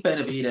 I think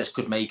Benavidez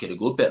could make it a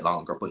good bit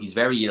longer, but he's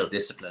very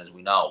ill-disciplined, as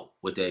we know,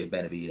 with David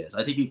Benavidez.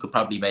 I think he could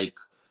probably make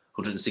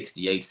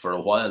 168 for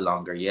a while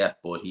longer, yeah,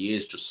 but he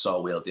is just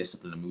so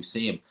ill-disciplined, and we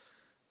see him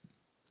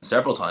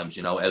several times,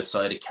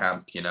 outside of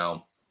camp,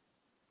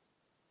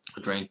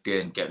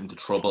 drinking, getting into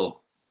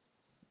trouble,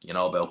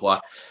 about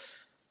what.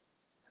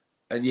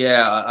 And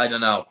yeah, I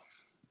don't know.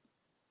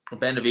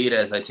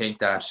 Benavidez, I think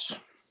that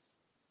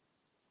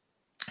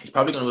he's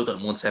probably going to move to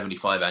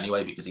 175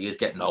 anyway, because he is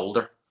getting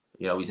older.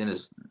 He's in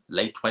his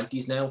late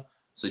 20s now,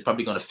 so he's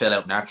probably going to fill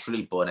out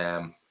naturally, but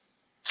I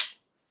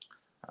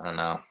don't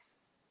know.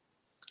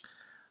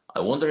 I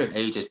wonder if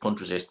AJ's punch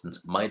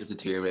resistance might have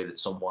deteriorated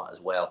somewhat as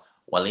well.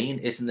 Wallin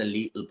isn't a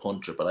lethal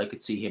puncher, but I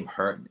could see him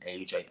hurting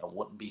AJ. I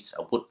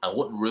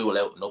wouldn't rule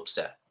out an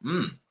upset.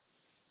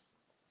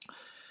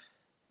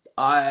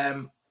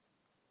 I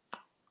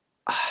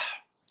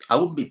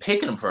wouldn't be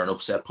picking him for an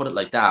upset, put it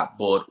like that,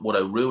 but would I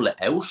rule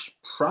it out?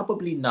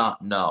 Probably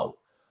not, no.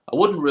 I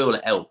wouldn't rule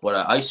it out,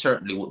 but I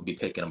certainly wouldn't be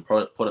picking him,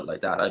 put it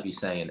like that. I'd be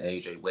saying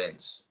AJ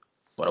wins,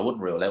 but I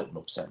wouldn't rule out an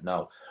upset,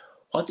 no.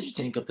 What did you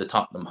think of the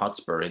Tottenham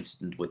Hotspur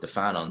incident with the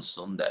fan on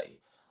Sunday?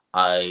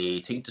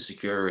 I think the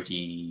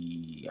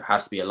security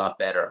has to be a lot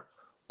better.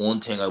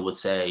 One thing I would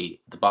say,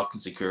 the boxing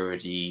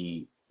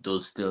security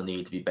does still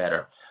need to be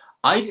better.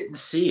 I didn't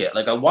see it.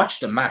 Like, I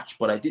watched the match,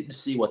 but I didn't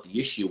see what the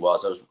issue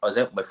was. I was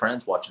out with my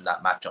friends watching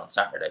that match on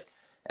Saturday.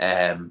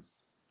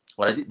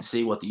 But I didn't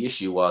see what the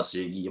issue was. So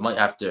you might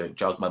have to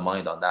jog my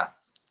mind on that.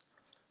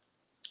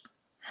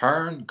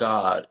 Hearn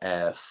got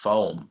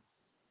form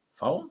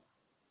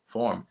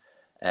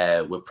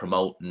with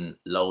promoting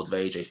loads of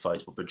AJ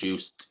fights, but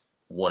produced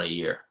one a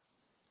year.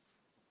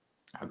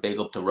 A big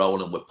up to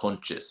Roland with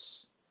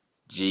punches.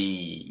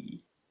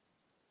 G.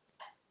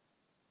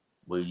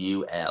 Will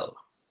you L?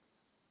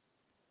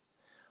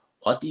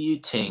 What do you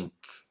think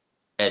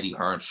Eddie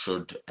Hearn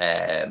should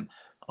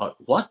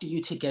what do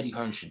you think Eddie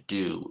Hearn should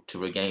do to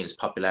regain his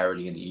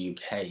popularity in the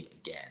UK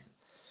again?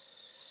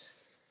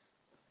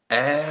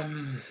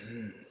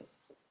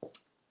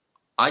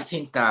 I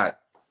think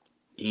that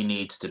he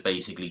needs to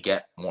basically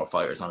get more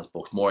fighters on his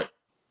books, more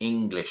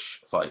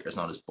English fighters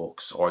on his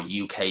books, or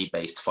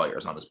UK-based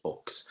fighters on his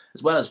books,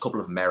 as well as a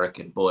couple of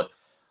American. But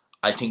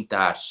I think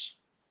that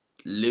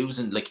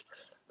losing, like,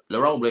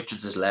 Lerone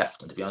Richards has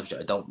left, and to be honest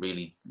with you,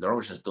 Lerone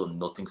Richards has done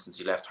nothing since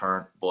he left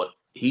Hearn, but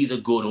he's a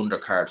good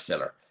undercard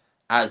filler,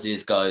 as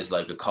is guys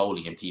like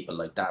Okoli and people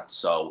like that.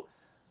 So,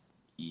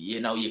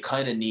 you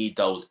kind of need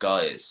those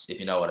guys, if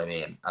you know what I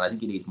mean. And I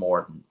think you need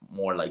more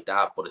like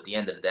that. But at the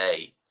end of the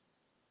day,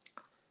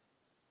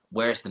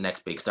 where's the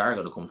next big star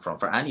going to come from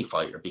for any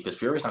fighter? Because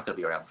Fury's not going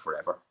to be around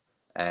forever.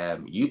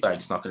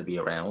 Eubank's not going to be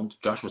around.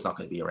 Joshua's not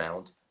going to be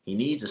around. He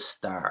needs a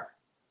star.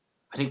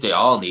 I think they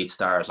all need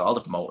stars, all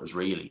the promoters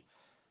really.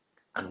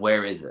 And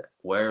where is it?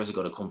 Where is it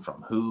going to come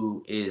from?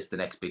 Who is the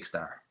next big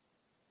star?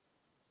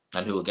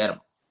 And who will get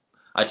him?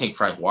 I think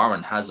Frank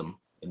Warren has him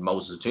in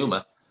Moses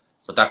Atuma,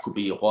 but that could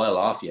be a while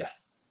off yet.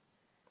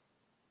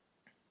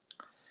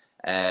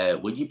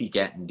 Will you be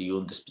getting the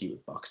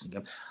Undisputed boxing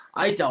game?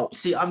 I don't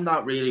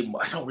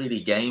really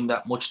game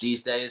that much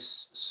these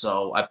days,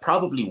 so I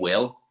probably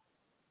will,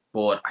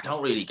 but I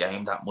don't really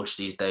game that much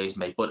these days,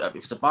 mate. But if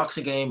it's a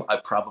boxing game, I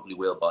probably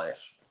will buy it.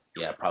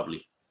 Yeah,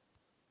 probably.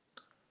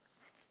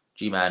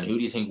 G-Man, who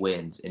do you think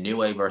wins?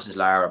 Inoue versus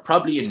Lara?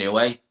 Probably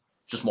Inoue.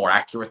 Just more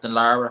accurate than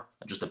Lara.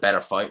 Just a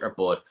better fighter.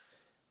 But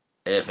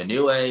if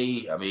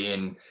Inoue, I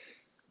mean,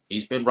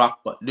 he's been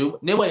rocked. But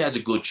Inoue has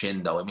a good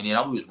chin, though. I mean, he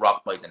was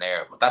rocked by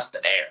Donaire, but that's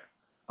Donaire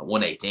at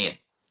 118.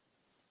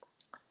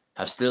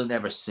 I've still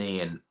never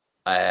seen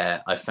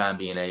a fan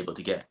being able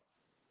to get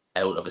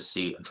out of a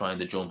seat and trying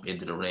to jump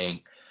into the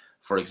ring.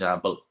 For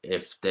example,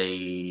 if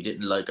they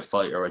didn't like a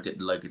fighter or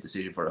didn't like a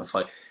decision for a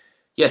fight.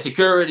 Yeah,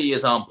 security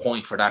is on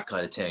point for that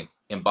kind of thing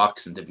in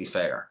boxing, to be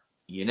fair.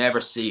 You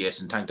never see it,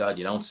 and thank God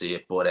you don't see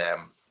it, but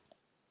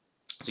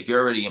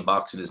security in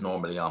boxing is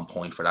normally on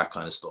point for that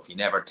kind of stuff. You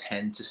never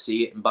tend to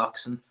see it in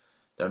boxing.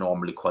 They're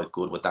normally quite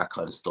good with that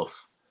kind of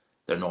stuff.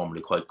 They're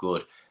normally quite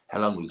good. How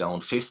long are we going?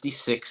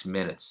 56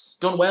 minutes.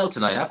 Done well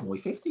tonight, haven't we?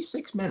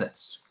 56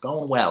 minutes.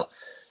 Going well.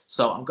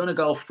 So I'm going to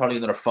go for probably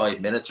another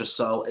 5 minutes or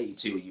so.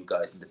 82 of you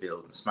guys in the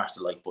building. Smash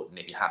the like button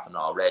if you haven't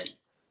already.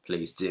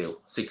 Please do.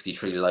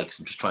 63 likes.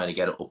 I'm just trying to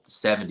get it up to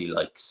 70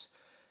 likes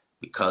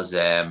because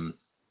help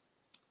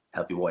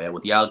your boy out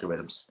with the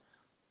algorithms.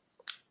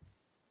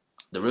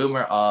 The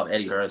rumor of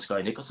Eddie Hearn and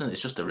Sky Nicholson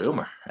is just a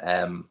rumor.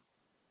 Oh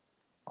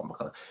my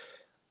God.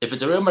 If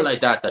it's a rumor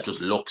like that that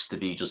just looks to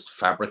be just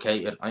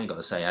fabricated, I ain't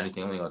gonna say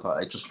anything. I ain't gonna talk.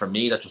 It just, for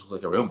me, that just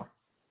looks like a rumor.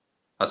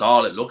 That's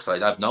all it looks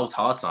like. I have no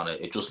thoughts on it.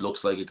 It just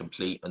looks like a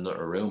complete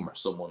another rumor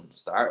someone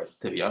started,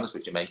 to be honest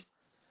with you, mate.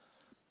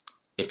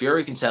 If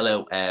Fury can sell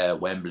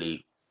out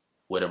Wembley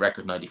with a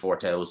record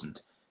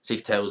 94,000,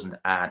 6,000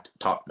 at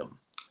Tottenham,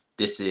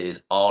 this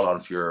is all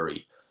on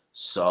Fury.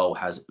 So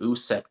has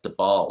Usyk the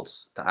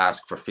balls to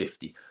ask for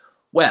 50?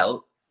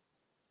 Well,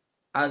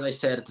 as I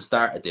said at the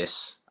start of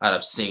this, and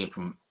I've seen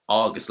from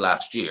August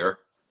last year,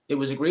 it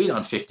was agreed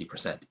on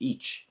 50%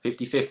 each,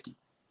 50-50.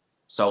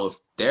 So if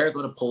they're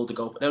going to pull the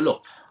go, now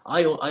look,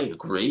 I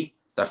agree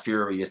that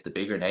Fury is the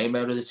bigger name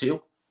out of the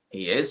two.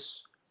 He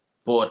is.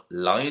 But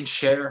lion's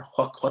share,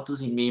 what does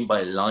he mean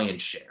by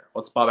lion's share?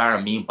 What's Bob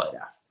Arum mean by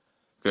that?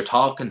 If you're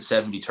talking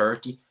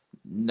 70-30,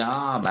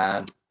 nah,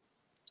 man.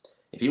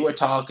 If you were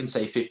talking,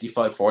 say,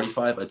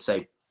 55-45, I'd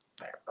say,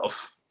 fair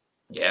enough.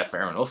 Yeah,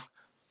 fair enough.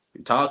 If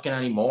you're talking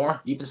any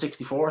more, even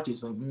 60-40,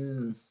 it's like,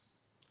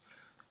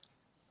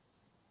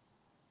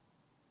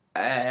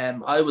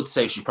 I would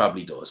say she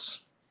probably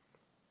does.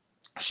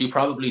 She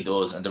probably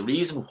does. And the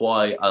reason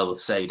why I will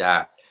say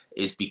that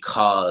is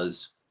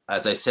because,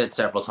 as I said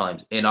several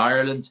times, in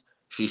Ireland,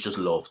 she's just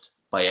loved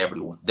by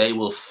everyone. They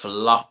will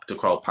flock to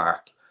Croke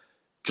Park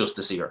just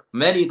to see her.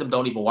 Many of them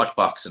don't even watch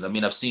boxing. I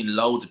mean, I've seen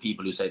loads of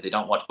people who say they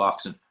don't watch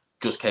boxing,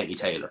 just Katie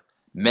Taylor.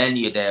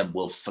 Many of them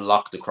will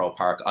flock to Croke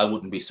Park. I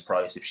wouldn't be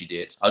surprised if she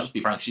did. I'll just be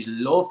frank. She's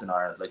loved in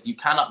Ireland. Like, you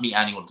cannot meet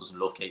anyone who doesn't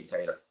love Katie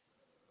Taylor.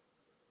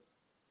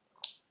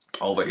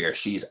 Over here.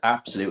 She's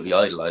absolutely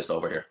idolised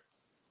over here.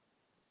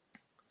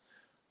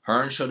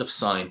 Hearn should have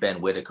signed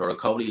Ben Whittaker. Or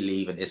Cody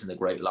leaving isn't a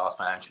great loss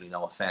financially,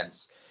 no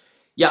offence.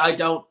 Yeah, I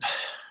don't...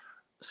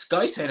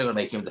 Sky saying they're going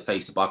to make him the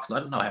face of boxing. I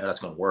don't know how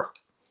that's going to work.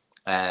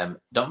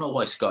 Don't know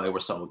why Sky were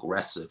so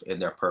aggressive in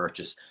their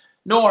purchase.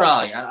 Nor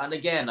I. And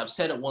again, I've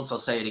said it once, I'll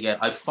say it again.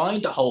 I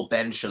find the whole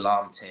Ben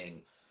Shalom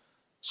thing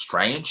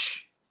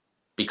strange.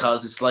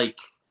 Because it's like,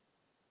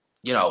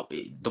 you know,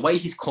 the way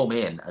he's come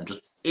in and just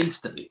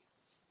instantly,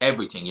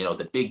 everything, you know,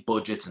 the big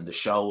budgets and the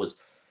shows...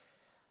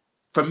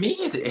 For me,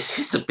 it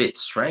is a bit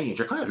strange.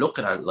 You're kind of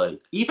looking at it like,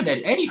 even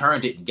Eddie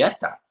Hearn didn't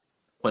get that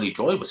when he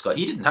joined with Sky.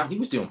 He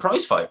was doing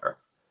Prize Fighter.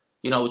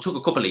 You know, it took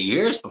a couple of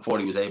years before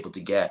he was able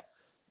to get,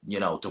 you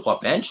know, to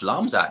what Ben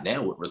Shalom's at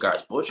now with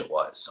regards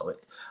budget-wise. So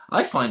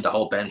I find the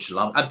whole Ben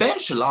Shalom... And Ben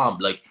Shalom,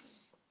 like,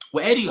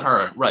 with Eddie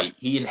Hearn, right,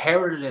 he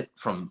inherited it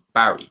from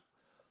Barry,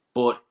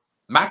 but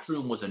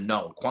Matchroom was a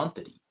known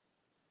quantity.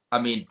 I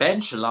mean,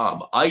 Ben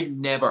Shalom, I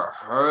never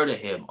heard of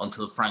him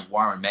until Frank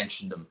Warren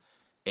mentioned him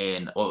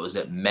in, what was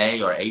it,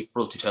 May or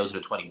April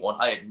 2021.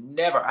 I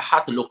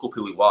had to look up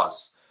who he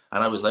was.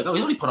 And I was like, oh,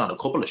 he's only put on a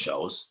couple of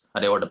shows.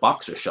 And they were the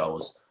boxer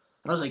shows.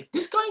 And I was like,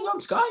 this guy's on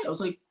Sky? I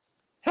was like,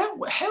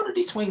 how did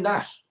he swing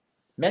that?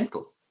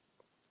 Mental.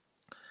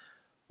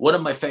 One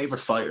of my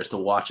favourite fighters to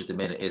watch at the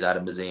minute is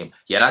Adam Mazim.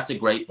 Yeah, that's a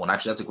great one.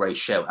 Actually, that's a great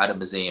shout. Adam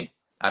Mazim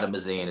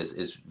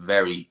is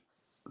very,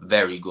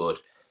 very good.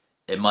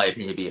 In my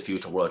opinion, he'd be a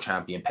future world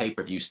champion.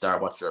 Pay-per-view star.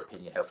 What's your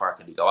opinion? How far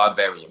can he go? I'm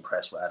very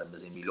impressed with Adam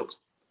Mazim. He looks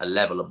a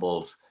level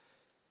above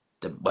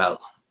the, well,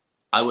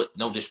 I would,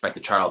 no disrespect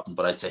to Charlton,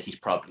 but I'd say he's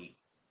probably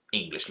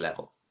English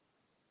level.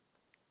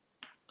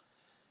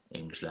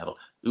 English level.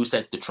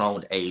 Usyk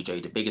dethroned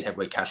AJ, the biggest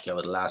heavyweight cash cow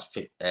of the last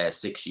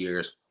 6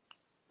 years.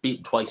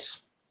 Beaten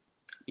twice.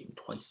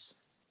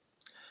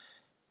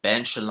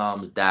 Ben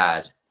Shalom's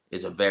dad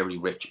is a very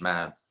rich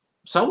man.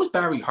 So is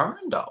Barry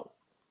Hearn, though.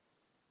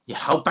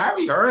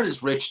 Barry Hearn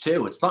is rich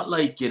too. It's not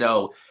like,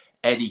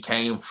 Eddie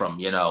came from,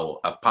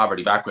 a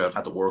poverty background,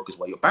 had to work his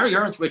way up. Barry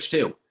Hearn's rich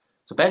too.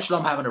 So Ben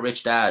Shalom having a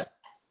rich dad,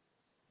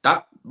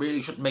 that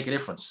really shouldn't make a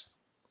difference.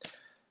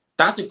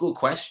 That's a good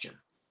question.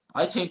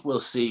 I think we'll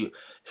see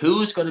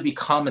who's going to be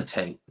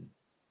commentating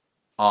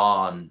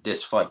on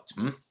this fight.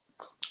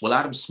 Will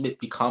Adam Smith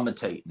be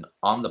commentating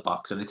on the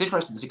box? And it's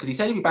interesting to see because he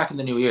said he'd be back in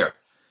the new year.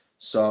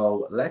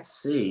 So let's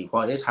see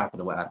what is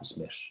happening with Adam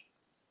Smith.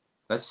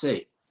 Let's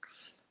see.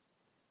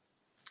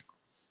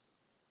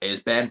 Is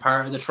Ben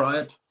part of the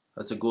tribe?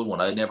 That's a good one.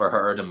 I never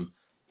heard him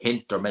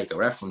hint or make a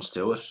reference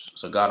to it.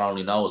 So God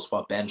only knows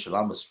what Ben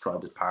Shalom's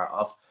tribe is part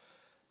of.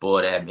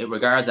 But in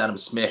regards to Adam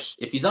Smith,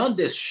 if he's on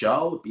this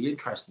show, it'd be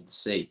interesting to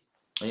see.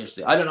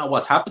 I don't know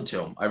what's happened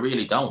to him. I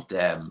really don't.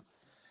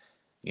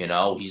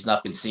 He's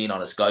not been seen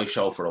on a Sky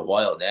show for a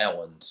while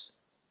now. And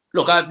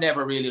look, I've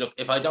never really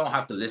if I don't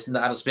have to listen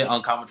to Adam Smith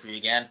on commentary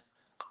again,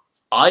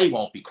 I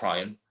won't be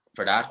crying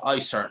for that. I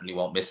certainly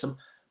won't miss him.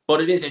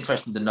 But it is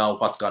interesting to know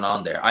what's gone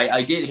on there.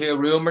 I did hear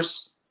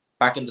rumors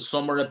back in the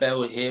summer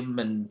about him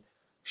and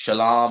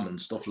Shalom and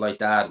stuff like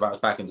that. That was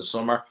back in the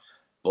summer.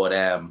 But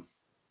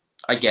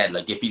again,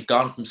 if he's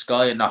gone from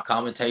Sky and not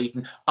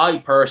commentating, I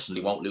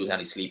personally won't lose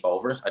any sleep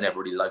over it. I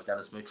never really liked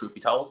Adam Smith, truth be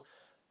told.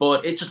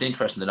 But it's just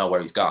interesting to know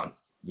where he's gone.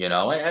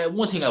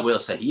 One thing I will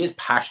say, he is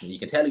passionate. You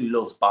can tell he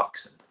loves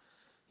boxing.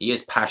 He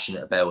is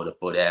passionate about it.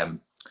 But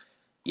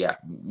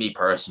me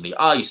personally,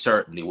 I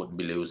certainly wouldn't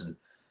be losing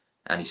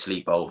any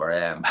sleep over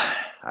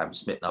Adam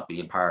Smith not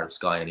being part of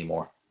Sky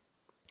anymore.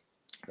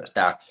 That's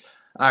that.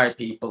 All right,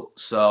 people.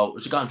 So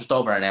we've gone just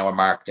over an hour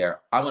mark there.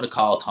 I'm going to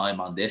call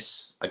time on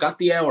this. I got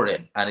the hour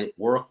in and it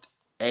worked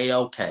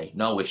A-okay.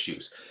 No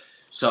issues.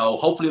 So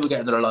hopefully we'll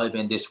get another live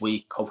in this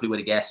week. Hopefully with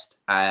a guest.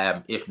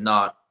 If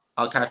not,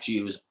 I'll catch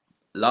you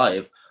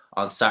live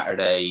on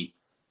Saturday.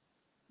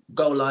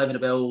 Go live at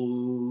about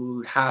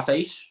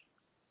 8:30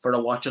 for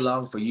the watch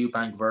along for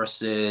Eubank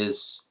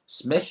versus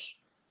Smith.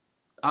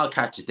 I'll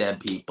catch you then,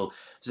 people.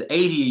 There's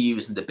 80 of you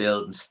in the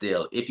building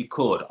still. If you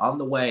could, on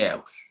the way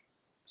out,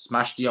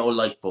 smash the old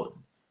like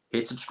button.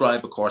 Hit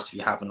subscribe, of course, if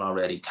you haven't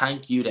already.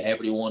 Thank you to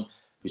everyone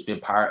who's been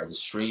part of the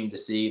stream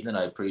this evening.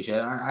 I appreciate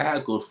it. I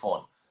had good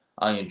fun.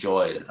 I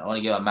enjoyed it. I want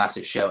to give a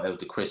massive shout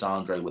out to Chris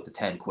Andre with the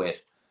 10 quid.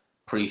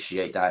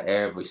 Appreciate that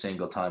every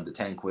single time. The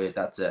 10 quid,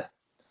 that's a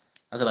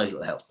nice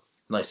little help.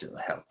 Nice little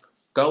help.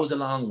 Goes a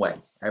long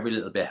way. Every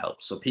little bit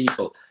helps. So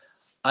people,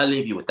 I'll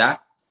leave you with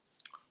that.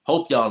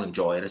 Hope y'all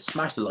enjoyed it.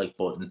 Smash the like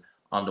button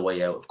on the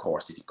way out, of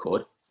course, if you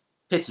could.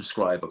 Hit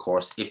subscribe, of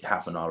course, if you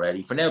haven't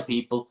already. For now,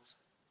 people,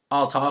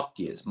 I'll talk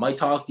to you. Might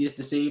talk to you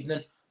this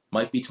evening.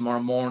 Might be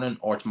tomorrow morning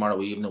or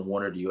tomorrow evening,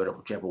 one or the other,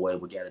 whichever way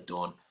we get it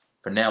done.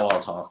 For now,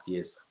 I'll talk to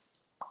you.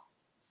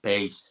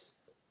 Peace.